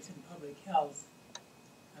colleagues in public health.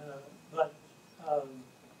 But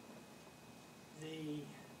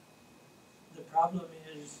the problem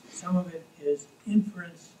is some of it is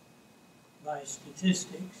inference by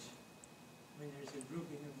statistics. I mean, there's a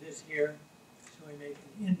grouping of this here, so we make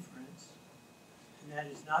an inference, and that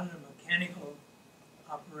is not a mechanical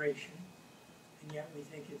operation, and yet we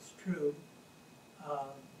think it's true.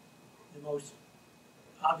 The most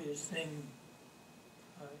obvious thing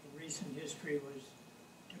in recent history was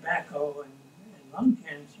tobacco and lung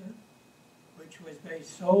cancer, which was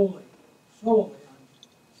based solely on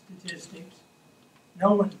statistics.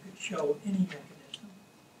 No one could show any mechanism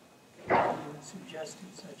that even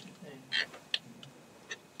suggested such a thing.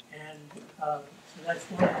 And so that's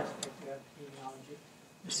one aspect of epidemiology.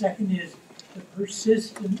 The second is the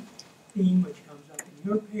persistent theme which comes up in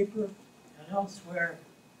your paper and elsewhere: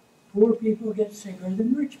 poor people get sicker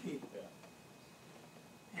than rich people.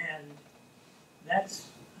 And that's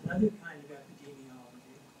another kind of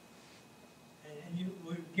epidemiology. And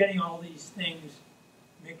we're getting all these things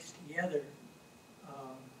mixed together.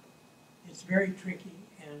 It's very tricky,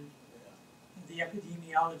 and the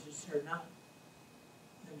epidemiologists are not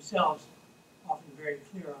themselves often very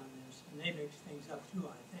clear on this, and they mix things up too,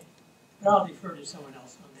 I think. But I'll defer to someone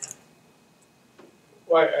else on that.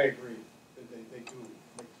 Well, I agree. They do.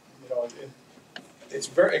 You know, it's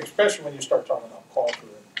very, especially when you start talking about culture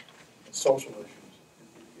and social issues,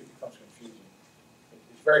 it becomes confusing.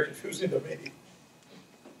 It's very confusing to me.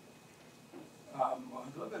 Well,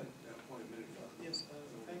 I'd love that point a minute ago. Yes,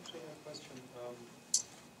 I actually have a question.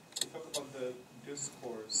 You talk about the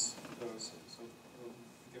discourse,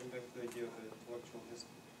 getting back to the idea of the intellectual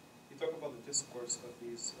history. You talk about the discourse of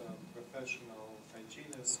these professional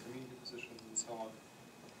hygienists, community physicians, and so on,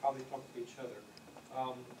 how they talk to each other.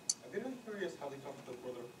 I've been really curious how they talk to the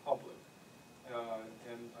broader public.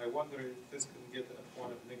 And I wonder if this can get at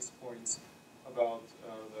one of Nick's points about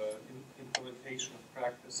the implementation of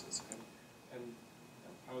practices and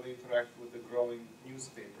how they interact with the growing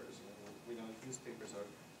newspapers. We know that newspapers are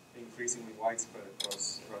increasingly widespread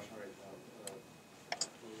across Russia right now.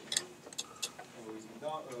 Louise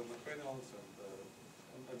McReynolds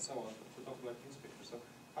and so on, to talk about newspapers. So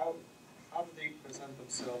how do they present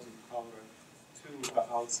themselves in Cholera to the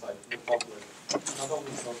outside, to the public, not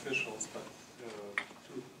only to officials, but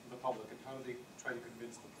to the public, and how do they try to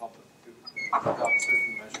convince the public to adopt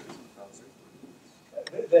certain measures without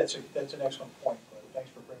certain That's an excellent point, Glenn. Thanks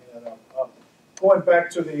for bringing that up. Going back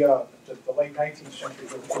to the late 19th century,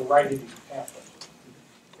 they were writing these pamphlets.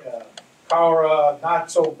 Cholera, not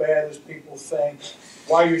so bad as people think.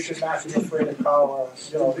 Why you should not be afraid of cholera.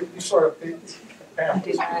 You know, these sort of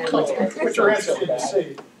pamphlets, which are interesting to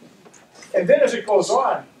see. And then as it goes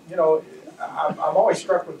on, you know, I'm always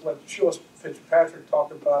struck with what Sheila Fitzpatrick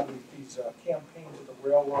talked about, these campaigns at the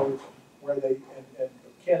railroads, where they, and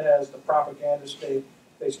Kinez, the propaganda state,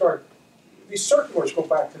 they start, these circulars go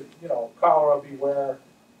back to, you know, cholera, beware.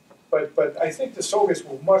 But I think the Soviets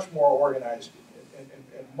were much more organized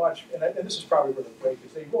and this is probably where the break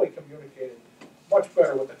is, they really communicated much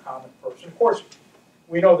better with the common person. Of course,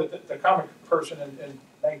 we know that the common person in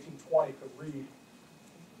 1920 could read.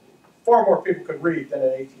 Far more people could read than in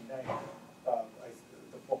 1890.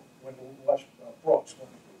 When Brooks, when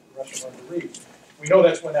the Russians learned to read. We know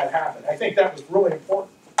that's when that happened. I think that was really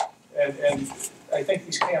important. And I think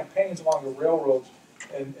these campaigns along the railroads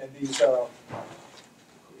and these, you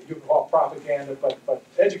can call it propaganda, but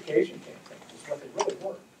education campaigns is what they really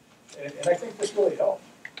were. And I think this really helped.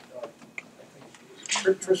 I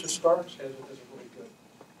think Tricia Starks has a really good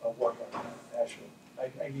work on that, actually.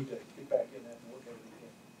 I need to get back in that and work at it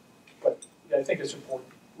again. But yeah, I think it's important.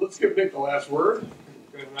 Let's give Nick the last word.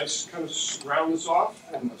 Got a nice kind of round this off.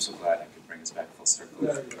 I'm so glad I could bring us back full circle.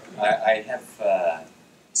 I have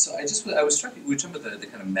So I was struck, we were talking about the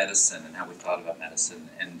kind of medicine and how we thought about medicine,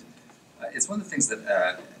 and it's one of the things that,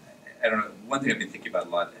 I don't know, one thing I've been thinking about a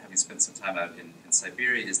lot, having spent some time out in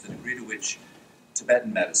Siberia, is the degree to which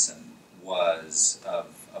Tibetan medicine was of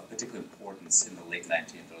particular importance in the late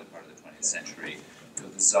 19th, early part of the 20th century. So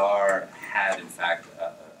the Tsar had, in fact,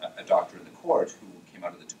 a doctor in the court who came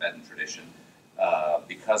out of the Tibetan tradition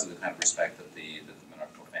because of the kind of respect that the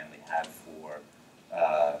monarchical family had for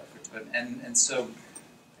Tibetan. And so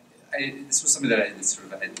this was something that I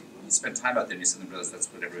spent time out there, and you suddenly realize that's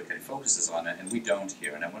what everybody kind of focuses on, and we don't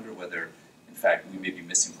here. And I wonder whether, in fact, we may be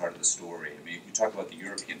missing part of the story. I mean, you talk about the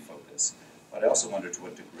European focus, but I also wonder to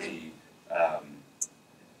what degree,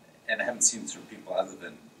 and I haven't seen sort of people other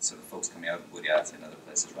than sort of folks coming out of Buryatia and other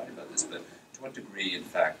places writing about this, but to what degree, in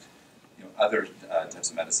fact, other types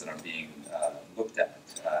of medicine are being looked at,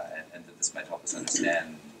 and that this might help us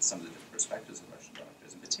understand some of the different perspectives of Russian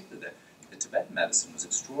doctors. In particular, the Tibetan medicine was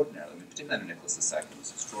extraordinarily, I mean, particularly under Nicholas II,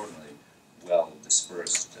 was extraordinarily well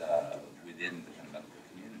dispersed within the kind of medical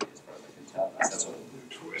community, as far as I can tell. That's what.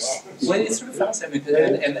 Well, it's sort of fascinating,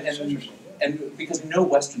 and because no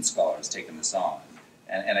Western scholar has taken this on,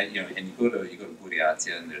 and you go to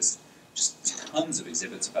Buryatia, and there's just tons of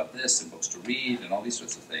exhibits about this and books to read and all these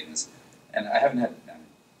sorts of things, and I haven't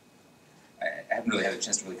really had a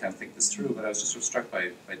chance to really kind of think this through, but I was just sort of struck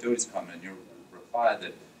by Dodi's comment and your reply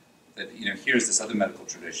that here's this other medical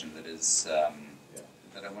tradition that is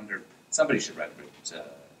that I wonder somebody should write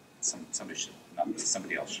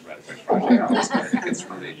somebody else should write a great project on this. But I think it's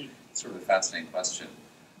really sort of a fascinating question.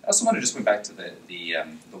 I also want to just go back to the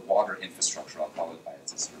water infrastructure. I'll call it by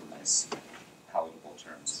its sort of nice palatable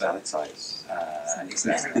terms. Sanitize.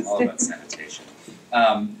 Exactly. I'm all about sanitation.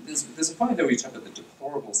 There's a point there where you talk about the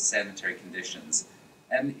deplorable sanitary conditions,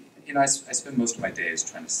 and I spend most of my days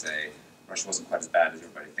trying to say Russia wasn't quite as bad as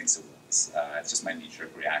everybody thinks it was. It's just my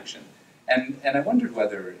knee-jerk reaction. And I wondered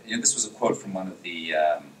whether, this was a quote from one of the,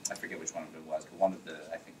 I forget which one it was, but one of the,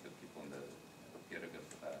 I think the people in the geographic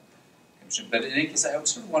commission. But in any case, I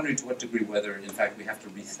was sort of wondering to what degree whether, in fact, we have to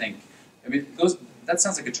rethink. I mean, that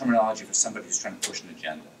sounds like a terminology for somebody who's trying to push an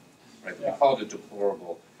agenda, right? We call it a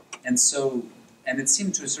deplorable. And so, and it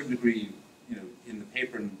seemed to a certain degree, in the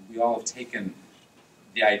paper, and we all have taken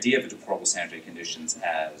the idea of deplorable sanitary conditions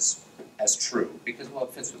as true, because, well,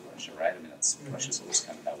 it fits with Russia, right? I mean, Russia's always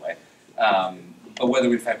kind of that way. But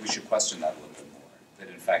whether, in fact, we should question that a little bit more, that,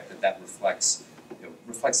 in fact, that reflects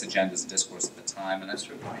agendas and discourse at the time. And I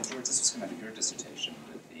sort of, George, this was coming out of your dissertation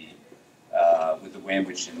with the way in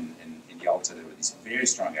which in Yalta there were these very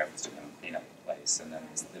strong efforts to kind of clean up the place, and then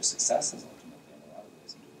their successes ultimately in a lot of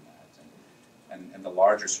ways in doing that, and the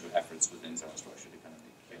larger sort of efforts within Tsarist Russia to kind of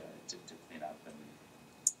to clean up and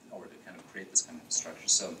or to kind of create this kind of structure.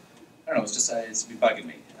 So I don't know, it's been bugging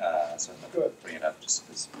me, so I thought I'd bring it up just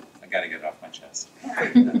because I got to get it off my chest. I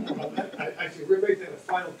think we're making that a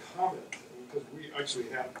final comment because we actually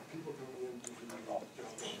have people coming in to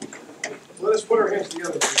do. Let us put our hands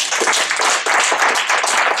together.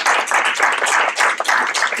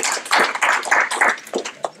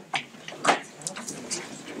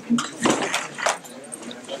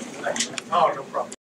 Oh, no.